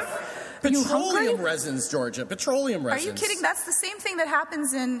out of? Petroleum resins, Georgia. Petroleum resins. Are you kidding? That's the same thing that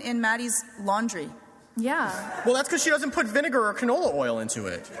happens in Maddie's laundry. Yeah. Well, that's because she doesn't put vinegar or canola oil into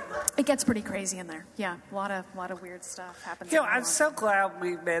it. It gets pretty crazy in there. Yeah, a lot of weird stuff happens. I'm so glad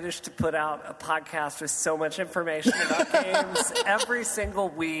we managed to put out a podcast with so much information about games every single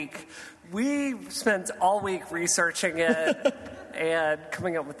week. We spent all week researching it and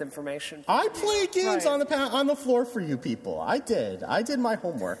coming up with information. I played games on the floor for you people. I did my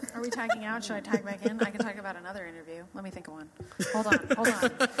homework. Are we tagging out? Should I tag back in? I can talk about another interview. Let me think of one. Hold on.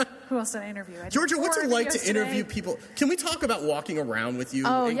 Who else did I interview? Georgia, what's it like to interview people? Can we talk about walking around with you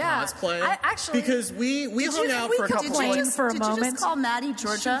in cosplay? Because we hung out for a couple of days. Did you just call Maddie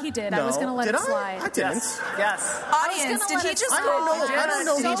Georgia? He did. No. I was going to let it slide. I didn't. Yes. Audience, did he just call? I don't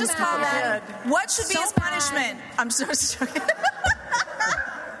know. Did he just call Maddie? What should be his punishment? I'm just joking.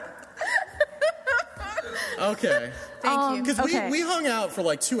 Okay. Thank you. Because we hung out for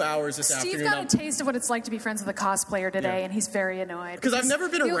like 2 hours this afternoon. Steve got a taste of what it's like to be friends with a cosplayer today, and he's very annoyed. Because I've never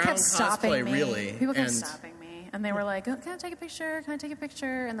been around cosplay, me. really. People kept stopping me. And they were like, oh, can I take a picture? Can I take a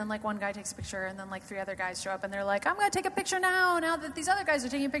picture? And then like one guy takes a picture, and then like 3 other guys show up, and they're like, I'm going to take a picture now that these other guys are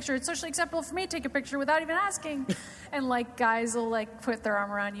taking a picture. It's socially acceptable for me to take a picture without even asking. And like guys will like put their arm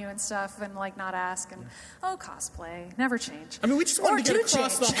around you and stuff and like not ask. And cosplay. Never change. I mean, we just wanted to get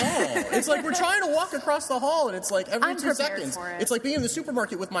across the hall. It's like we're trying to walk across the hall, and it's like every 2 seconds. It's like being in the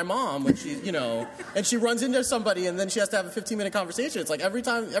supermarket with my mom when she, and she runs into somebody, and then she has to have a 15-minute conversation. It's like every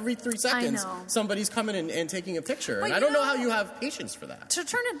 3 seconds, somebody's coming and taking a picture. And I don't know how you have patience for that. To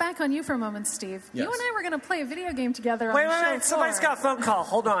turn it back on you for a moment, Steve, yes. You and I were going to play a video game together. Wait, somebody's got a phone call.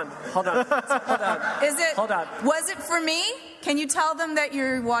 Hold on. Is it? Hold on. Was it for me? Can you tell them that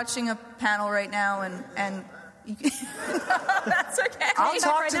you're watching a panel right now and that's okay. I'll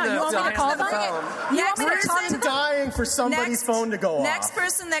talk to them. You want me to call them? Next person dying waiting for somebody's phone to go off. Next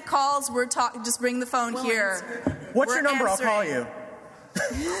person that calls, just bring the phone here. What's your number? Answering. I'll call you.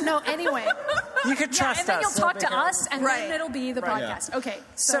 No, anyway. You can trust us. And then you'll talk to us, and Right. then it'll be the Right. podcast. Okay,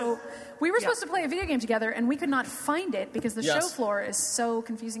 so we were supposed to play a video game together, and we could not find it because the show floor is so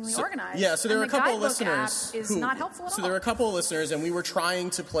confusingly organized. Yeah, so there were a and the couple of guidebook listeners app is not helpful at all. So there were a couple of listeners, and we were trying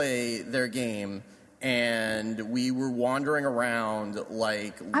to play their game, and we were wandering around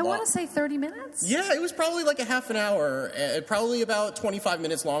like. I want to say 30 minutes. Yeah, it was probably like a half an hour, probably about 25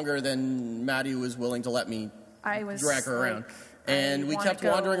 minutes longer than Maddie was willing to let me drag her around. And we kept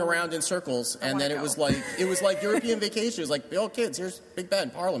wandering around in circles, and then it was like European vacation. It was like, oh, kids, here's Big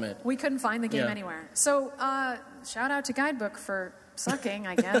Ben, Parliament. We couldn't find the game anywhere. So shout out to Guidebook for sucking,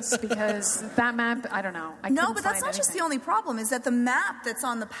 I guess, because that map, I don't know. No, but that's not just the only problem, is that the map that's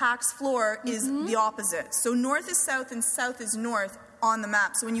on the PAX floor is the opposite. So north is south and south is north on the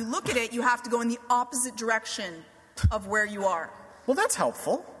map. So when you look at it, you have to go in the opposite direction of where you are. Well, that's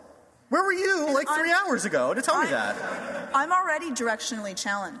helpful. Where were you like 3 hours ago to tell me that? I'm already directionally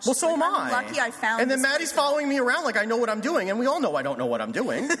challenged. Well, so am I. I'm lucky I found. And then this Maddie's following me around like I know what I'm doing, and we all know I don't know what I'm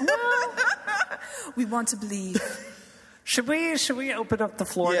doing. We want to believe. Should we open up the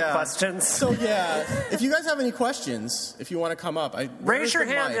floor to questions? So if you guys have any questions, if you want to come up, raise your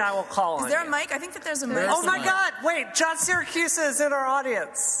hand and I will call on you. Is there a mic? I think that there's a mic. Oh my God! Wait, John Syracuse is in our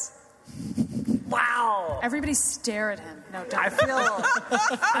audience. Wow! Everybody stare at him. No, don't.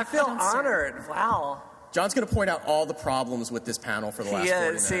 I feel honored. Wow. John's going to point out all the problems with this panel for the last 40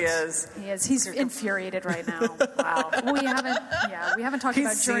 minutes. He is. He's infuriated right now. Wow. We haven't talked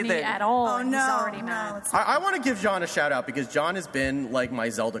about Journey at all. Oh, no. He's already mad. I want to give John a shout out because John has been like my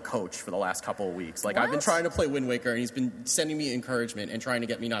Zelda coach for the last couple of weeks. Like I've been trying to play Wind Waker, and he's been sending me encouragement and trying to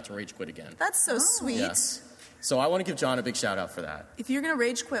get me not to rage quit again. That's so sweet. Yeah. So I want to give John a big shout out for that. If you're going to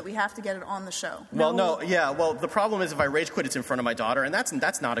rage quit, we have to get it on the show. Well, well, the problem is if I rage quit, it's in front of my daughter, and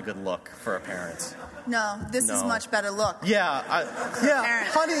that's not a good look for a parent. No, this is much better look. Yeah,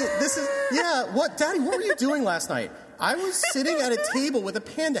 honey, what, Daddy, what were you doing last night? I was sitting at a table with a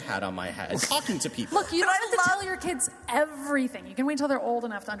panda hat on my head, talking to people. Look, you don't have to tell your kids everything. You can wait until they're old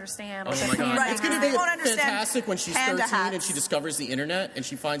enough to understand. Oh my God! Right. It's going to be fantastic when she's 13 hats. and she discovers the internet and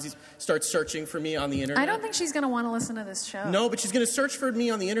she starts searching for me on the internet. I don't think she's going to want to listen to this show. No, but she's going to search for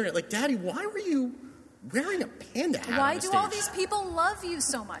me on the internet. Like, Daddy, why were you wearing a panda hat? Why on the do stage? all these people love you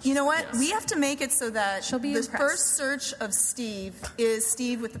so much? You know what? Yes. We have to make it so that She'll be the impressed. first search of Steve is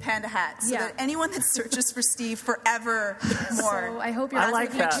Steve with the panda hat. So that anyone that searches for Steve forever more. So I hope you're I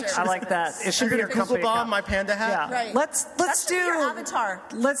like that. I like that. It should be your Google company. Bomb my panda hat. Yeah. Right. Let's That should do be your avatar.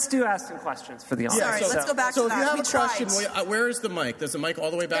 Let's do asking questions for the audience. Sorry, let's go back So to if that. you have We a question, tried. where is the mic? There's a mic all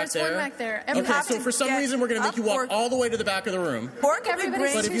the way back There's there? one back there. Okay, have so to for some get reason we're going to make you walk up all the way to the back of the room. Or can we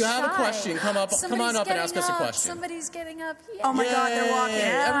Everybody's bring... But if you have a shy. question, come on up and ask us a question. Somebody's getting up. Yeah. Oh my God, they're walking.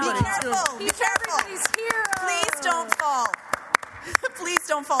 Yeah. Be careful. Be careful. Everybody's hero. Please don't fall. Please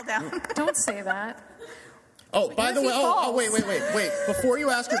don't fall down. Don't say that. Oh, by the way, wait. Before you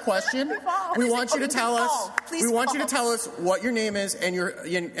ask your question, we want you to tell us. Please We want you to fall. tell us what your name is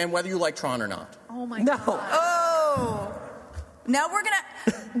and whether you like Tron or not. Oh my No. God. Oh. Now we're going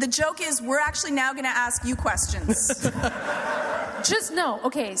to... The joke is we're actually now going to ask you questions. Just no.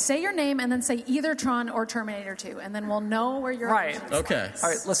 Okay, say your name and then say either Tron or Terminator 2, and then we'll know where you're. Right. Okay. All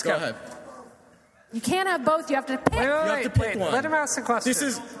right, let's go go. ahead. You can't have both. You have to pick. Wait, have to pick one. Let him ask the question. This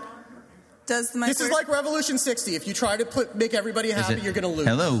is Like Revolution 60. If you try to make everybody happy, you're going to lose.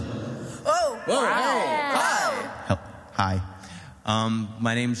 Hello. Oh. Whoa, Wow. hey. Hi.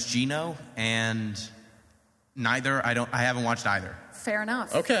 My name's Gino, and I haven't watched either. Fair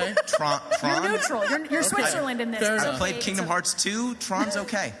enough. Okay. Tron. You're neutral. You're Switzerland in this. Fair It's enough. I played okay Kingdom to- Hearts 2. Tron's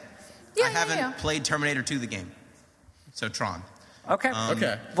okay. Yeah, I haven't yeah. played Terminator 2, the game. So Tron. Okay.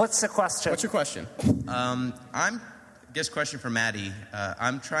 Okay. What's the question? What's your question? Question for Maddie.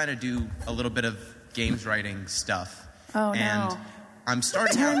 I'm trying to do a little bit of games writing stuff. Oh, and no. I'm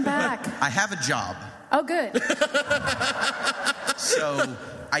starting Turn out. back. I have a job. Oh, good. So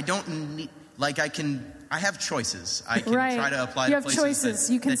I don't need, I have choices. I can Right. try to apply You to have places choices.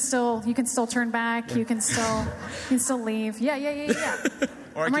 that- You can that- still turn back. You can still leave. Yeah.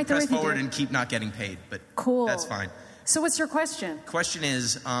 Or I I'm can right there press with you, forward dude. and keep not getting paid, but Cool. that's fine. So what's your question? Question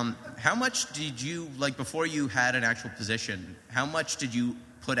is, how much did you, before you had an actual position, how much did you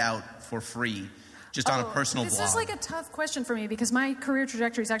put out for free just on a personal This blog? is like a tough question for me because my career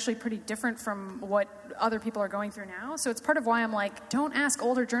trajectory is actually pretty different from what other people are going through now. So it's part of why I'm like, don't ask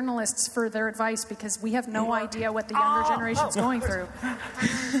older journalists for their advice because we have no idea what the younger generation's going through.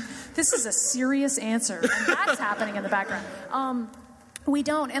 This is a serious answer, and that's happening in the background. We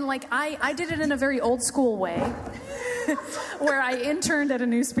don't, and I did it in a very old school way. where I interned at a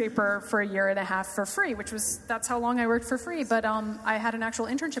newspaper for a year and a half for free, that's how long I worked for free. But I had an actual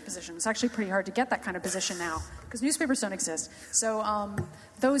internship position. It's actually pretty hard to get that kind of position now because newspapers don't exist. So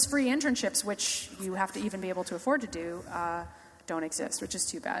those free internships, which you have to even be able to afford to do, don't exist, which is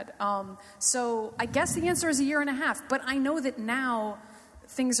too bad. So I guess the answer is a year and a half. But I know that now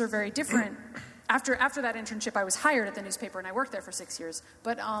things are very different. After that internship, I was hired at the newspaper, and I worked there for 6 years.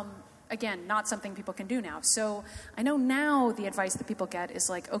 But again, not something people can do now. So I know now the advice that people get is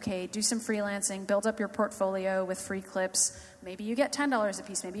like, okay, do some freelancing, build up your portfolio with free clips. Maybe you get $10 a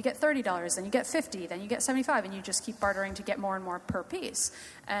piece, maybe you get $30, then you get $50, then you get $75, and you just keep bartering to get more and more per piece.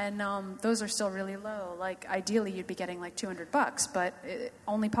 And those are still really low. Like, ideally, you'd be getting like $200, but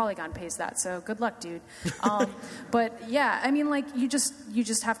only Polygon pays that, so good luck, dude. But yeah, I mean, like, you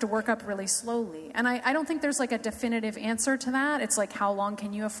just have to work up really slowly. And I don't think there's like a definitive answer to that. It's like, how long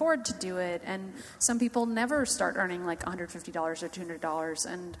can you afford to do it? And some people never start earning like $150 or $200,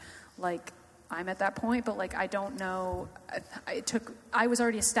 and like, I'm at that point, but like, I don't know. I was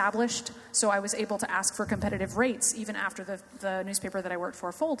already established, so I was able to ask for competitive rates even after the newspaper that I worked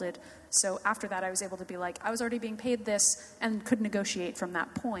for folded. So after that, I was able to be like, I was already being paid this and could negotiate from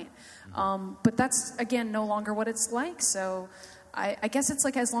that point. But that's, again, no longer what it's like. So I guess it's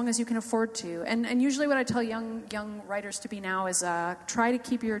like as long as you can afford to. And usually what I tell young writers to be now is try to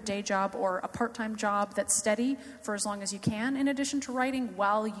keep your day job or a part-time job that's steady for as long as you can in addition to writing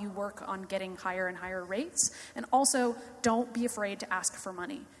while you work on getting higher and higher rates. And also, don't be afraid to ask for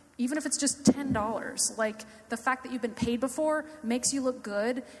money. Even if it's just $10, like the fact that you've been paid before makes you look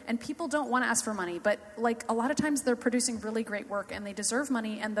good, and people don't want to ask for money, but like a lot of times they're producing really great work and they deserve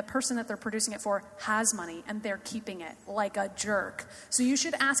money, and the person that they're producing it for has money and they're keeping it like a jerk. So you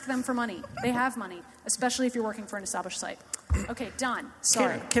should ask them for money. They have money, especially if you're working for an established site. Okay, done.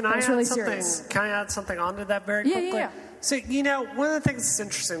 Sorry. Can I add something? Can I add something onto that very quickly? Yeah. So, one of the things that's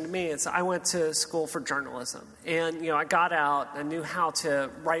interesting to me is I went to school for journalism. And, I got out and knew how to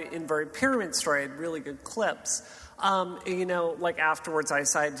write in very pyramid story. I had really good clips. Like afterwards I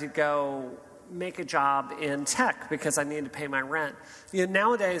decided to go make a job in tech because I needed to pay my rent.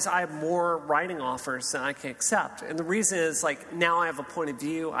 Nowadays I have more writing offers than I can accept. And the reason is, like, now I have a point of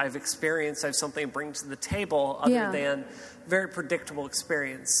view, I have experience, I have something to bring to the table other than very predictable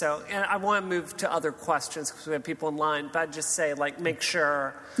experience. So, and I want to move to other questions because we have people in line, but I'd just say, like, make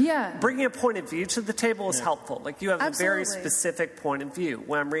sure bringing a point of view to the table is helpful. Like, you have a very specific point of view.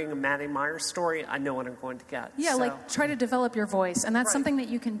 When I'm reading a Maddie Myers story, I know what I'm going to get. Yeah, so, like, try to develop your voice. And that's something that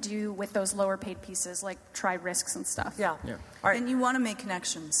you can do with those lower paid pieces, like try risks and stuff. Yeah. All right. And you want to make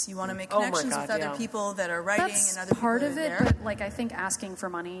connections. You want to make connections with other people that are writing and other people part of it, there. but like, I think asking for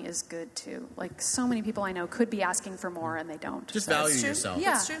money is good too. Like, so many people I know could be asking for more and they don't. Just value yourself.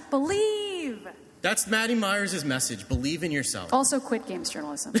 Yeah, that's true. Believe. That's Maddie Myers' message. Believe in yourself. Also, quit games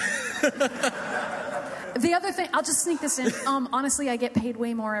journalism. The other thing, I'll just sneak this in. Honestly, I get paid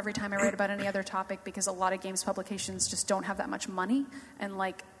way more every time I write about any other topic because a lot of games publications just don't have that much money, and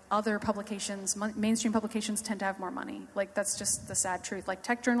like, other publications, mainstream publications, tend to have more money. Like, that's just the sad truth. Like,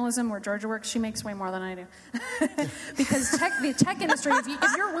 tech journalism, where Georgia works, she makes way more than I do. Because the tech industry, if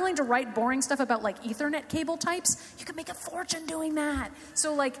you're willing to write boring stuff about, like, Ethernet cable types, you can make a fortune doing that.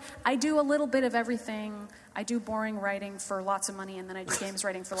 So, like, I do a little bit of everything. I do boring writing for lots of money, and then I do games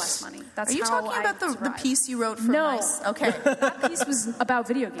writing for less money. That's Are you how talking about the piece you wrote for No. Mice? Okay. That piece was about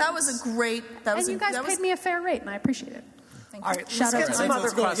video games. That was a great... And you guys paid me a fair rate, and I appreciate it. Thank All you. right, Shout let's out get to some Mike. other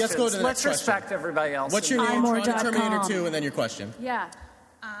Let's go to questions. the next respect question. everybody else. What's your name? iMore.com. Tron Terminator 2, and then your question. Yeah.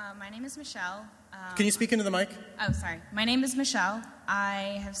 My name is Michelle. Can you speak into the mic? Oh, sorry. My name is Michelle.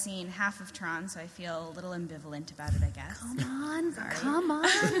 I have seen half of Tron, so I feel a little ambivalent about it, I guess. Come on.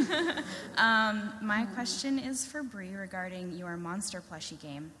 My question is for Bree regarding your Monster plushie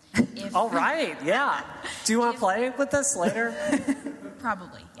game. All right, yeah. Do you want to play with us later?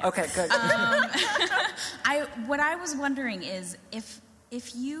 Probably, yeah. Okay, good. What I was wondering is, if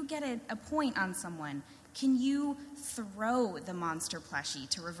you get a point on someone, can you throw the monster plushie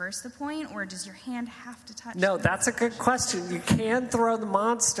to reverse the point, or does your hand have to touch No, that's a good question. You can throw the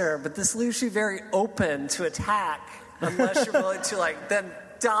monster, but this leaves you very open to attack unless you're willing to, like, then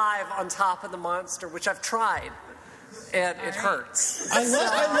dive on top of the monster, which I've tried. And it hurts. I love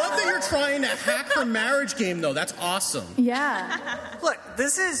that you're trying to hack her marriage game, though. That's awesome. Yeah. Look,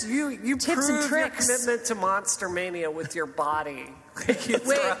 This is you Tips and prove your tricks. commitment to Monster Mania with your body.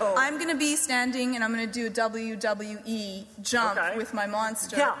 Wait, I'm going to be standing and I'm going to do a WWE jump with my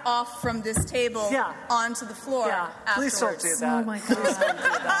monster off from this table onto the floor Please don't afterwards. do that. Oh my God.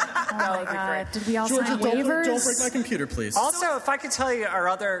 Oh my God. Did we all Georgia, sign don't waivers? break my computer, please. Also, if I could tell you our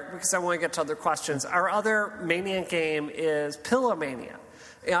other, because I want to get to other questions, our other Mania game is Pillow Mania.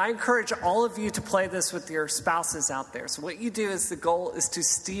 And I encourage all of you to play this with your spouses out there. So what you do is the goal is to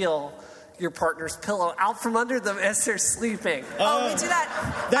steal your partner's pillow out from under them as they're sleeping. Oh, we do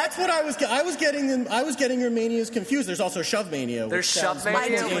that. That's what I was getting them. I was getting your manias confused. There's also Shove Mania. There's Shove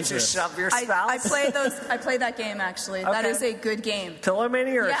Mania, which is shove your spouse. I play that game, actually. That is a good game. Pillow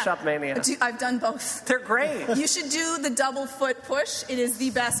Mania or Shove Mania? I've done both. They're great. You should do the double foot push. It is the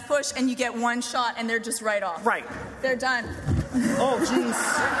best push, and you get one shot, and they're just right off. Right. They're done. Oh, jeez.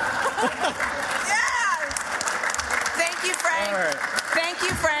 Yeah! Thank you, Frank. All right. Thank you,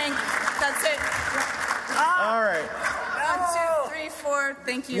 Frank. That's it. All right. 1, 2, 3, 4.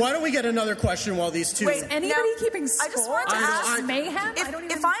 Thank you. Why don't we get another question while these two... Wait, Anybody keeping score? I just wanted to ask Mayhem?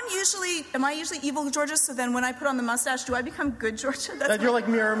 am I usually evil Georgia? So then when I put on the mustache, do I become good Georgia? That you're like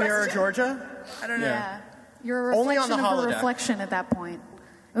Mirror, Mirror, Georgia? I don't know. Yeah. You're a Only reflection on the of a holodeck. reflection at that point.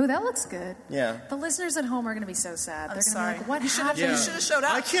 Oh, that looks good. Yeah. The listeners at home are going to be so sad. They're going to be like, what You should happened? have showed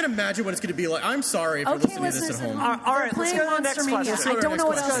up. I can't imagine what it's going to be like. I'm sorry if you're Okay, listening to this listeners at at home. home. All right, They're let's playing go to the Monster next Mania. question. I don't know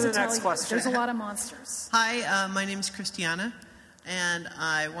what Let's go else to to the tell next you. question. There's a lot of monsters. Hi, my name's Christiana, and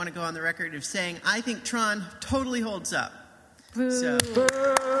I want to go on the record of saying I think Tron totally holds up. Boo. So,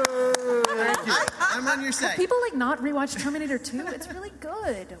 I'm on your side. People like not rewatch Terminator 2. It's really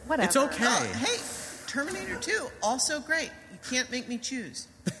good. Whatever. It's okay. Oh, hey, Terminator 2, also great. You can't make me choose.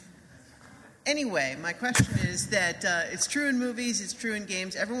 Anyway, my question is that it's true in movies, it's true in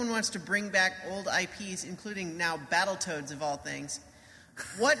games. Everyone wants to bring back old IPs, including now Battletoads of all things.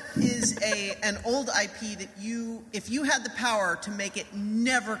 What is an old IP that if you had the power to make it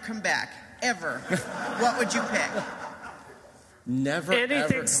never come back, ever, what would you pick? Never,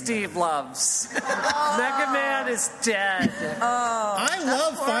 Anything ever. Steve loves. Mega Man is dead. I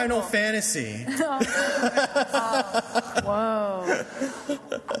love Final Fantasy. Whoa.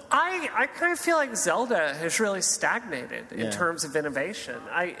 I kind of feel like Zelda has really stagnated in terms of innovation.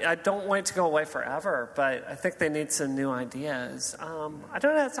 I don't want it to go away forever, but I think they need some new ideas. I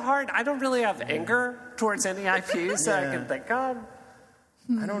don't know, it's hard. I don't really have anger towards any IPs that I can think of.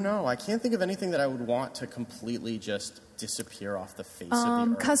 I don't know. I can't think of anything that I would want to completely just disappear off the face of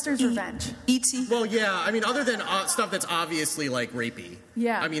the earth. Custer's Revenge. E.T. Well, yeah. I mean, other than stuff that's obviously like rapey.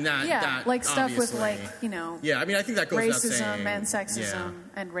 Yeah. I mean that like stuff with obviously- Yeah, I mean, I think that goes without saying. racism and sexism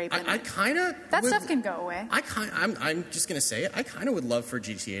and rape. in I it. kind of That stuff can go away. I'm just gonna say it. I kind of would love for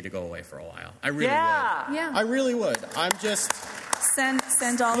GTA to go away for a while. I really would. Yeah. I really would. I'm just.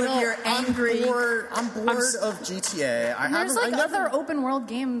 Send all of your angry. I'm bored of GTA. There's other open world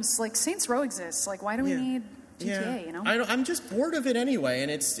games, like Saints Row exists. Like, why do we need GTA? You know. I'm just bored of it anyway,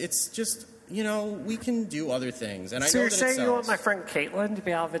 and it's just we can do other things. And I So know you're that saying it you want sells. my friend Caitlin to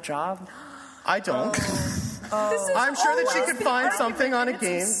be out of a job? I don't. I'm sure that she could find something on a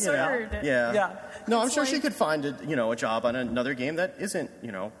game. absurd. Yeah. No, I'm sure she could find a job on another game that isn't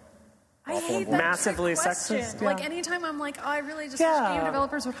I awful hate and that massively question. sexist. Like anytime I'm like, I really just wish Yeah. game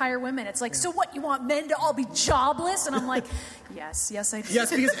developers would hire women. It's like, so what? You want men to all be jobless? And I'm like, yes, I do.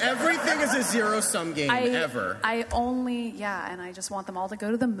 Yes, because everything is a zero-sum game ever. I only, and I just want them all to go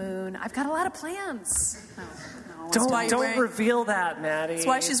to the moon. I've got a lot of plans. No, Don't reveal that, Maddie. That's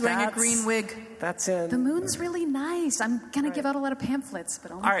why she's wearing a green wig. That's in. The moon's really nice. I'm gonna give out a lot of pamphlets,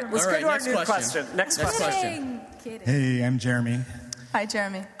 but only All right, for let's All go right, to our next new question. question. Next Next question. Kidding. Hey, I'm Jeremy. Hi,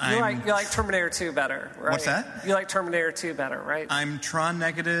 Jeremy. You like Terminator 2 better, right? What's that? You like Terminator 2 better, right? I'm Tron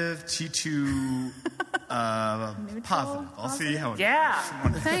negative, T2 positive. I'll see how it Yeah.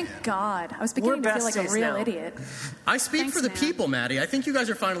 Thank God. I was beginning to feel like a besties real now. idiot. I speak Thanks, for the man. people, Maddie. I think you guys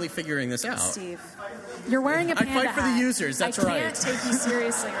are finally figuring this out. Steve, you're wearing a I panda fight for the hat. users, that's I right. can't take you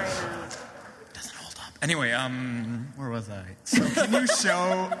seriously right now. doesn't hold up. Anyway, where was I? So can you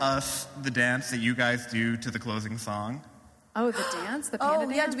show us the dance that you guys do to the closing song? Oh, the dance? The panda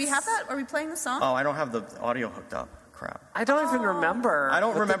dance? Yeah, do we have that? Are we playing the song? Oh, I don't have the audio hooked up. Crap. I don't even remember. I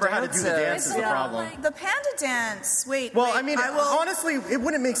don't what remember the how to do the dance is the problem. The panda dance. Wait. Well, wait, I mean, honestly, it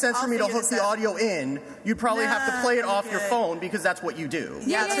wouldn't make sense for me to hook the audio in. You'd probably have to play it off your phone because that's what you do.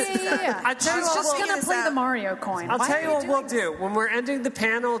 Yeah. I tell you She's what, just we'll- gonna play the Mario coin. I'll Why tell are you what doing we'll do. When we're ending the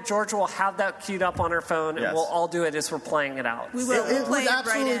panel, George will have that queued up on her phone, and Yes. we'll all do it as we're playing it out. We will. It play would it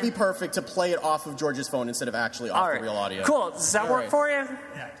absolutely right be in. perfect to play it off of George's phone instead of actually off All the right. real audio. Cool. Does that All work right. for you?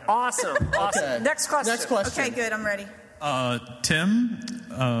 Awesome. Okay. Next question. Next question. Okay, good. I'm ready. Tim,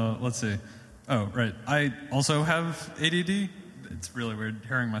 let's see. Oh, right. I also have ADD. It's really weird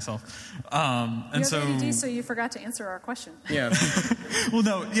hearing myself. You have ADD, so you forgot to answer our question. Yeah. Well,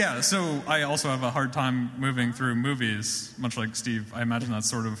 no, yeah. So I also have a hard time moving through movies, much like Steve. I imagine that's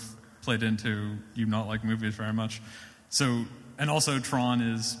sort of played into you not like movies very much. So, and also Tron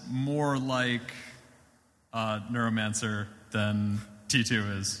is more like Neuromancer than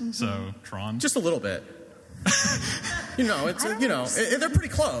T2 is. Mm-hmm. So Tron. Just a little bit. They're pretty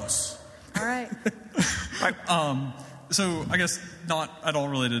close. All right. So I guess not at all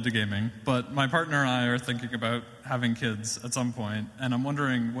related to gaming, but my partner and I are thinking about having kids at some point, and I'm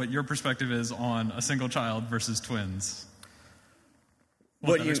wondering what your perspective is on a single child versus twins.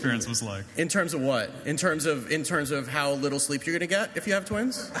 What that experience was like. In terms of what? In terms of how little sleep you're going to get if you have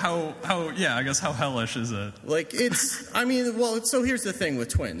twins? I guess how hellish is it? So here's the thing with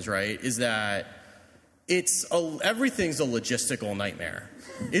twins, right? Is that everything's a logistical nightmare.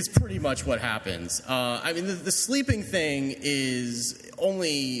 It's pretty much what happens. The sleeping thing is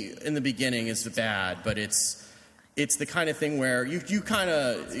only in the beginning is bad, but it's the kind of thing where you kind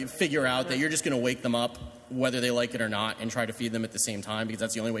of figure out that you're just going to wake them up whether they like it or not and try to feed them at the same time because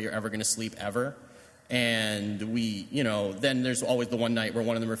that's the only way you're ever going to sleep ever. And then there's always the one night where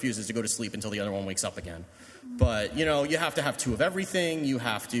one of them refuses to go to sleep until the other one wakes up again. But, you have to have two of everything. You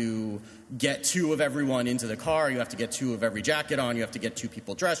have to get two of everyone into the car. You have to get two of every jacket on. You have to get two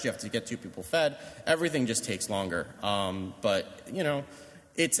people dressed. You have to get two people fed. Everything just takes longer.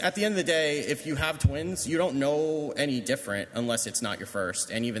 It's at the end of the day, if you have twins, you don't know any different unless it's not your first.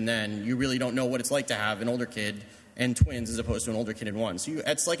 And even then, you really don't know what it's like to have an older kid and twins as opposed to an older kid and one. So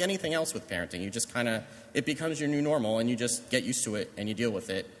it's like anything else with parenting. You just it becomes your new normal, and you just get used to it, and you deal with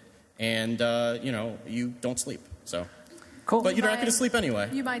it. And, you don't sleep. So, cool. But you're not going to sleep anyway.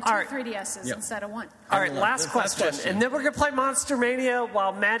 You buy two 3DSs instead of one. All right, last question. And then we're going to play Monster Mania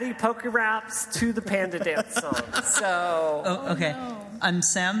while Maddie poke raps to the Panda Dance song. So. Oh, okay. No. I'm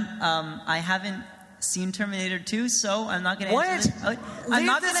Sam. I haven't seen Terminator 2, so I'm not going to answer this. I'm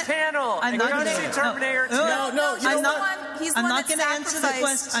not this panel. I'm not going to see Terminator 2. No, I'm not going to answer the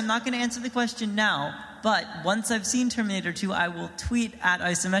question. I'm not going to answer the question now. But once I've seen Terminator 2, I will tweet at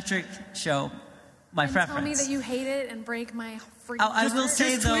Isometric Show my preference. Tell me that you hate it and break my freaking I will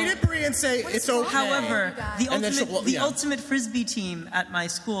say, though... tweet it, Brie, and say it's okay. However, the ultimate Frisbee team at my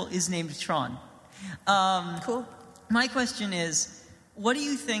school is named Tron. Cool. My question is, what do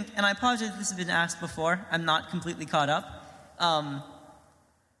you think... And I apologize if this has been asked before. I'm not completely caught up.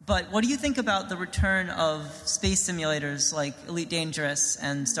 But what do you think about the return of space simulators like Elite Dangerous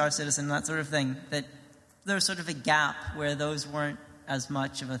and Star Citizen, that sort of thing, that there's sort of a gap where those weren't as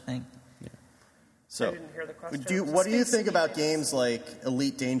much of a thing? Yeah. So, I didn't hear the question. What do you think about games like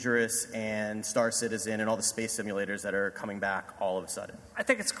Elite Dangerous and Star Citizen and all the space simulators that are coming back all of a sudden? I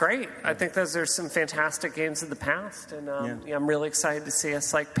think it's great. I think those are some fantastic games of the past, and I'm really excited to see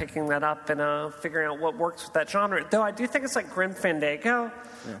us picking that up and figuring out what works with that genre. Though I do think it's like Grim Fandango,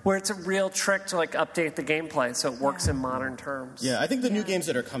 where it's a real trick to update the gameplay so it works in modern terms. Yeah, I think the new games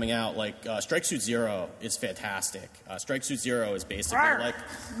that are coming out, like Strike Suit Zero, is fantastic. Strike Suit Zero is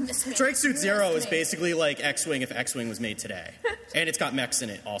basically like X-Wing if X-Wing was made today, and it's got mechs in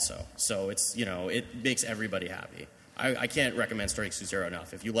it also. So it's it makes everybody happy. I can't recommend Strike Suit Zero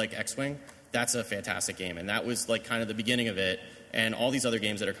enough. If you like X-Wing, that's a fantastic game, and that was kind of the beginning of it. And all these other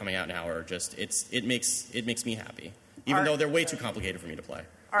games that are coming out now are just it makes me happy, even though they're way too complicated for me to play.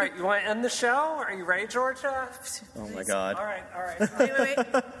 All right, you want to end the show? Are you ready, Georgia? Oh my God! All right. Wait.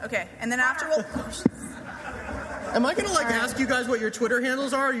 Okay, and then after we'll. Am I going to ask you guys what your Twitter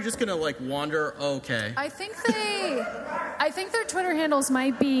handles are? Or are you just going to wander? Okay. I think their Twitter handles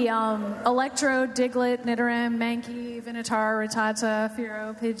might be Electro, Diglett, Nidoram, Mankey, Vinitar, Rattata,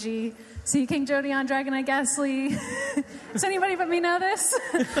 Firo, Pidgey, Sea King, Jodion, Dragonite, Ghastly. Does anybody but me know this?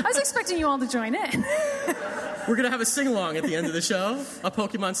 I was expecting you all to join in. We're going to have a sing-along at the end of the show? A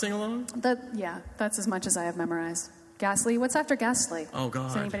Pokemon sing-along? That's as much as I have memorized. Ghastly, what's after Ghastly? Oh, God.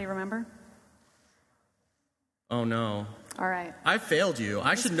 Does anybody remember? Oh, no. All right. I failed you.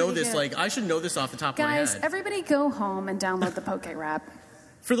 I should know this. I should know this off the top of my head. Guys, everybody go home and download the Poke Rap.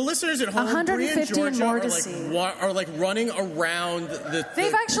 For the listeners at home, 150 and more to see. Are running around the...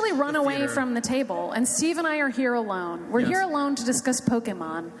 They've actually run away from the table, and Steve and I are here alone. We're here alone to discuss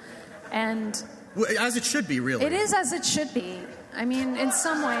Pokemon, and... As it should be, really. It is as it should be. I mean, in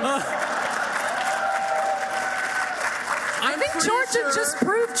some ways... I think Georgia just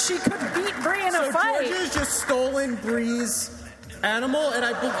proved she could beat Brie in a fight. Georgia's just stolen Brie's animal, and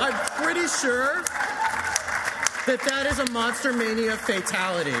I'm pretty sure that is a Monster Mania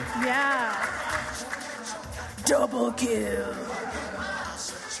fatality. Yeah. Double kill.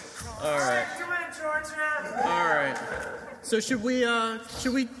 All right. Come on, Georgia. All right. So should we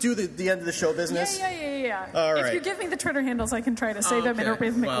do the end of the show business? Yeah. All right. If you give me the Twitter handles, I can try to say them in a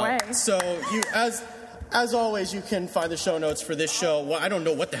rhythmic way. So you, as always, you can find the show notes for this show. Well, I don't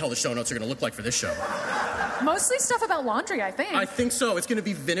know what the hell the show notes are going to look like for this show. Mostly stuff about laundry, I think. I think so. It's going to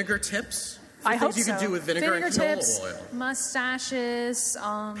be vinegar tips. I hope things you can do with vinegar and canola tips, oil. mustaches,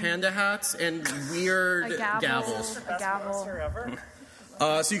 panda hats, and weird a gavels. A gavel.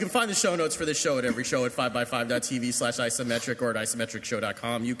 So you can find the show notes for this show at every show at 5by5.tv/isometric or at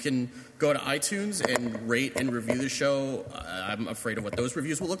isometricshow.com. You can go to iTunes and rate and review the show. I'm afraid of what those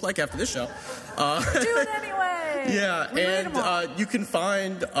reviews will look like after this show. Do it anyway. Yeah, and you can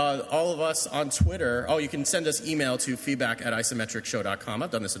find all of us on Twitter. Oh, you can send us email to feedback@isometricshow.com.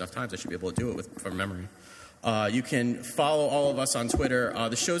 I've done this enough times. I should be able to do it from memory. You can follow all of us on Twitter.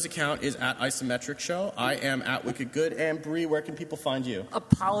 The show's account is at Isometric Show. I am at Wicked Good. And Bree, where can people find you?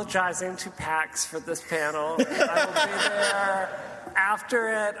 Apologizing to PAX for this panel. I will be there after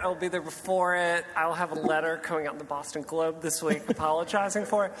it. I will be there before it. I will have a letter coming out in the Boston Globe this week apologizing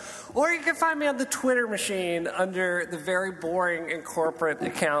for it. Or you can find me on the Twitter machine under the very boring and corporate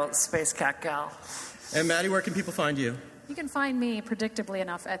account, Space Cat Gal. And Maddie, where can people find you? You can find me, predictably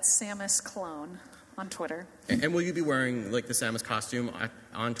enough, at Samus Clone on Twitter. And will you be wearing like the Samus costume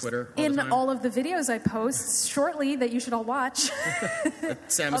on Twitter all in the time? all of the videos I post shortly that you should all watch?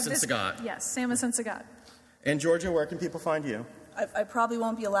 Samus and Sagat. Yes, Samus and Sagat. And Georgia, where can people find you? I probably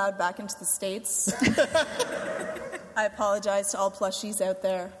won't be allowed back into the States. I apologize to all plushies out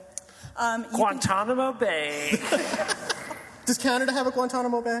there. Guantanamo Bay. Does Canada have a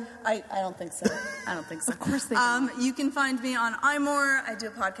Guantanamo Bay? I don't think so. I don't think so. Of course they do. You can find me on iMore. I do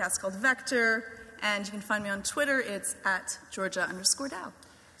a podcast called Vector. And you can find me on Twitter. It's at Georgia_Dow.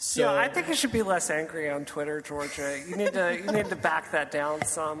 So I think you should be less angry on Twitter, Georgia. You need to back that down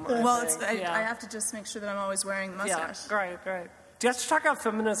some. I have to just make sure that I'm always wearing the mustache. Yeah, right. Do you have to talk about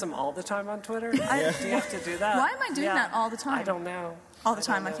feminism all the time on Twitter? Do you have to do that? Why am I doing that all the time? I don't know. All the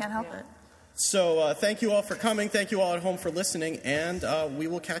time. I can't help it. So thank you all for coming. Thank you all at home for listening. And we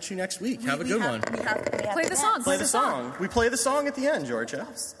will catch you next week. Have a good one. Play the song. Play the song. We play the song at the end, Georgia.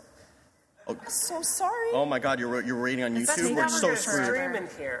 I'm so sorry. Oh my God, you're rating on YouTube. We're so screwed. Stream in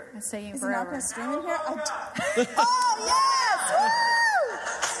here. It's saying Is it not going to stream in here? Oh, yes!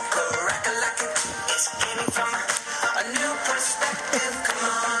 From a new perspective. Come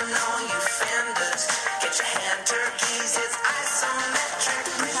on, all you fenders. Get your hand turkeys. It's isometric.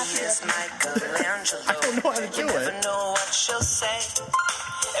 It's Michelangelo. I don't know how to do you it. never know what she'll say.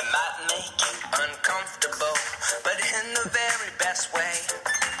 It might make you uncomfortable, but in the very best way.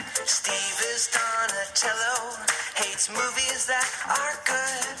 Steve is Donatello, hates movies that are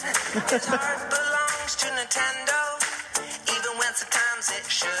good. His heart belongs to Nintendo, even when sometimes it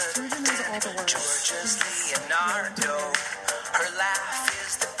should. Georgia's Leonardo, her laugh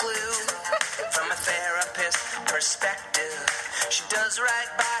is the glue. From a therapist perspective, she does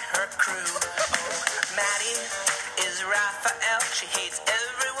right by her crew. Oh, Maddie is Raphael, she hates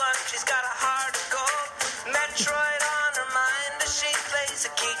everyone, she's got a heart of gold. Metroid on her mind as she plays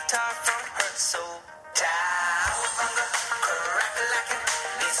a guitar from her soul. Cowabunga, crack-a-lackin',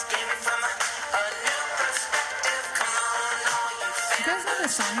 this came from a new perspective. Come on, all you fans. You guys know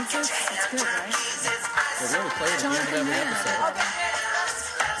this song exists? It's good, right? We're really playing at the end of every episode.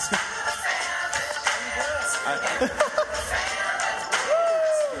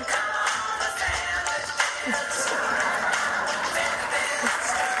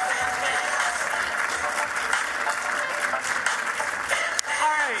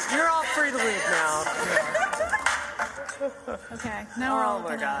 You're all free to leave now. Okay, now we're all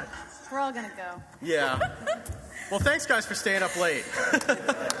God. We're all gonna go. Yeah. Well, thanks, guys, for staying up late.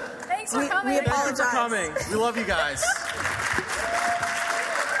 Thanks for coming. We apologize. Thanks for coming. We love you guys.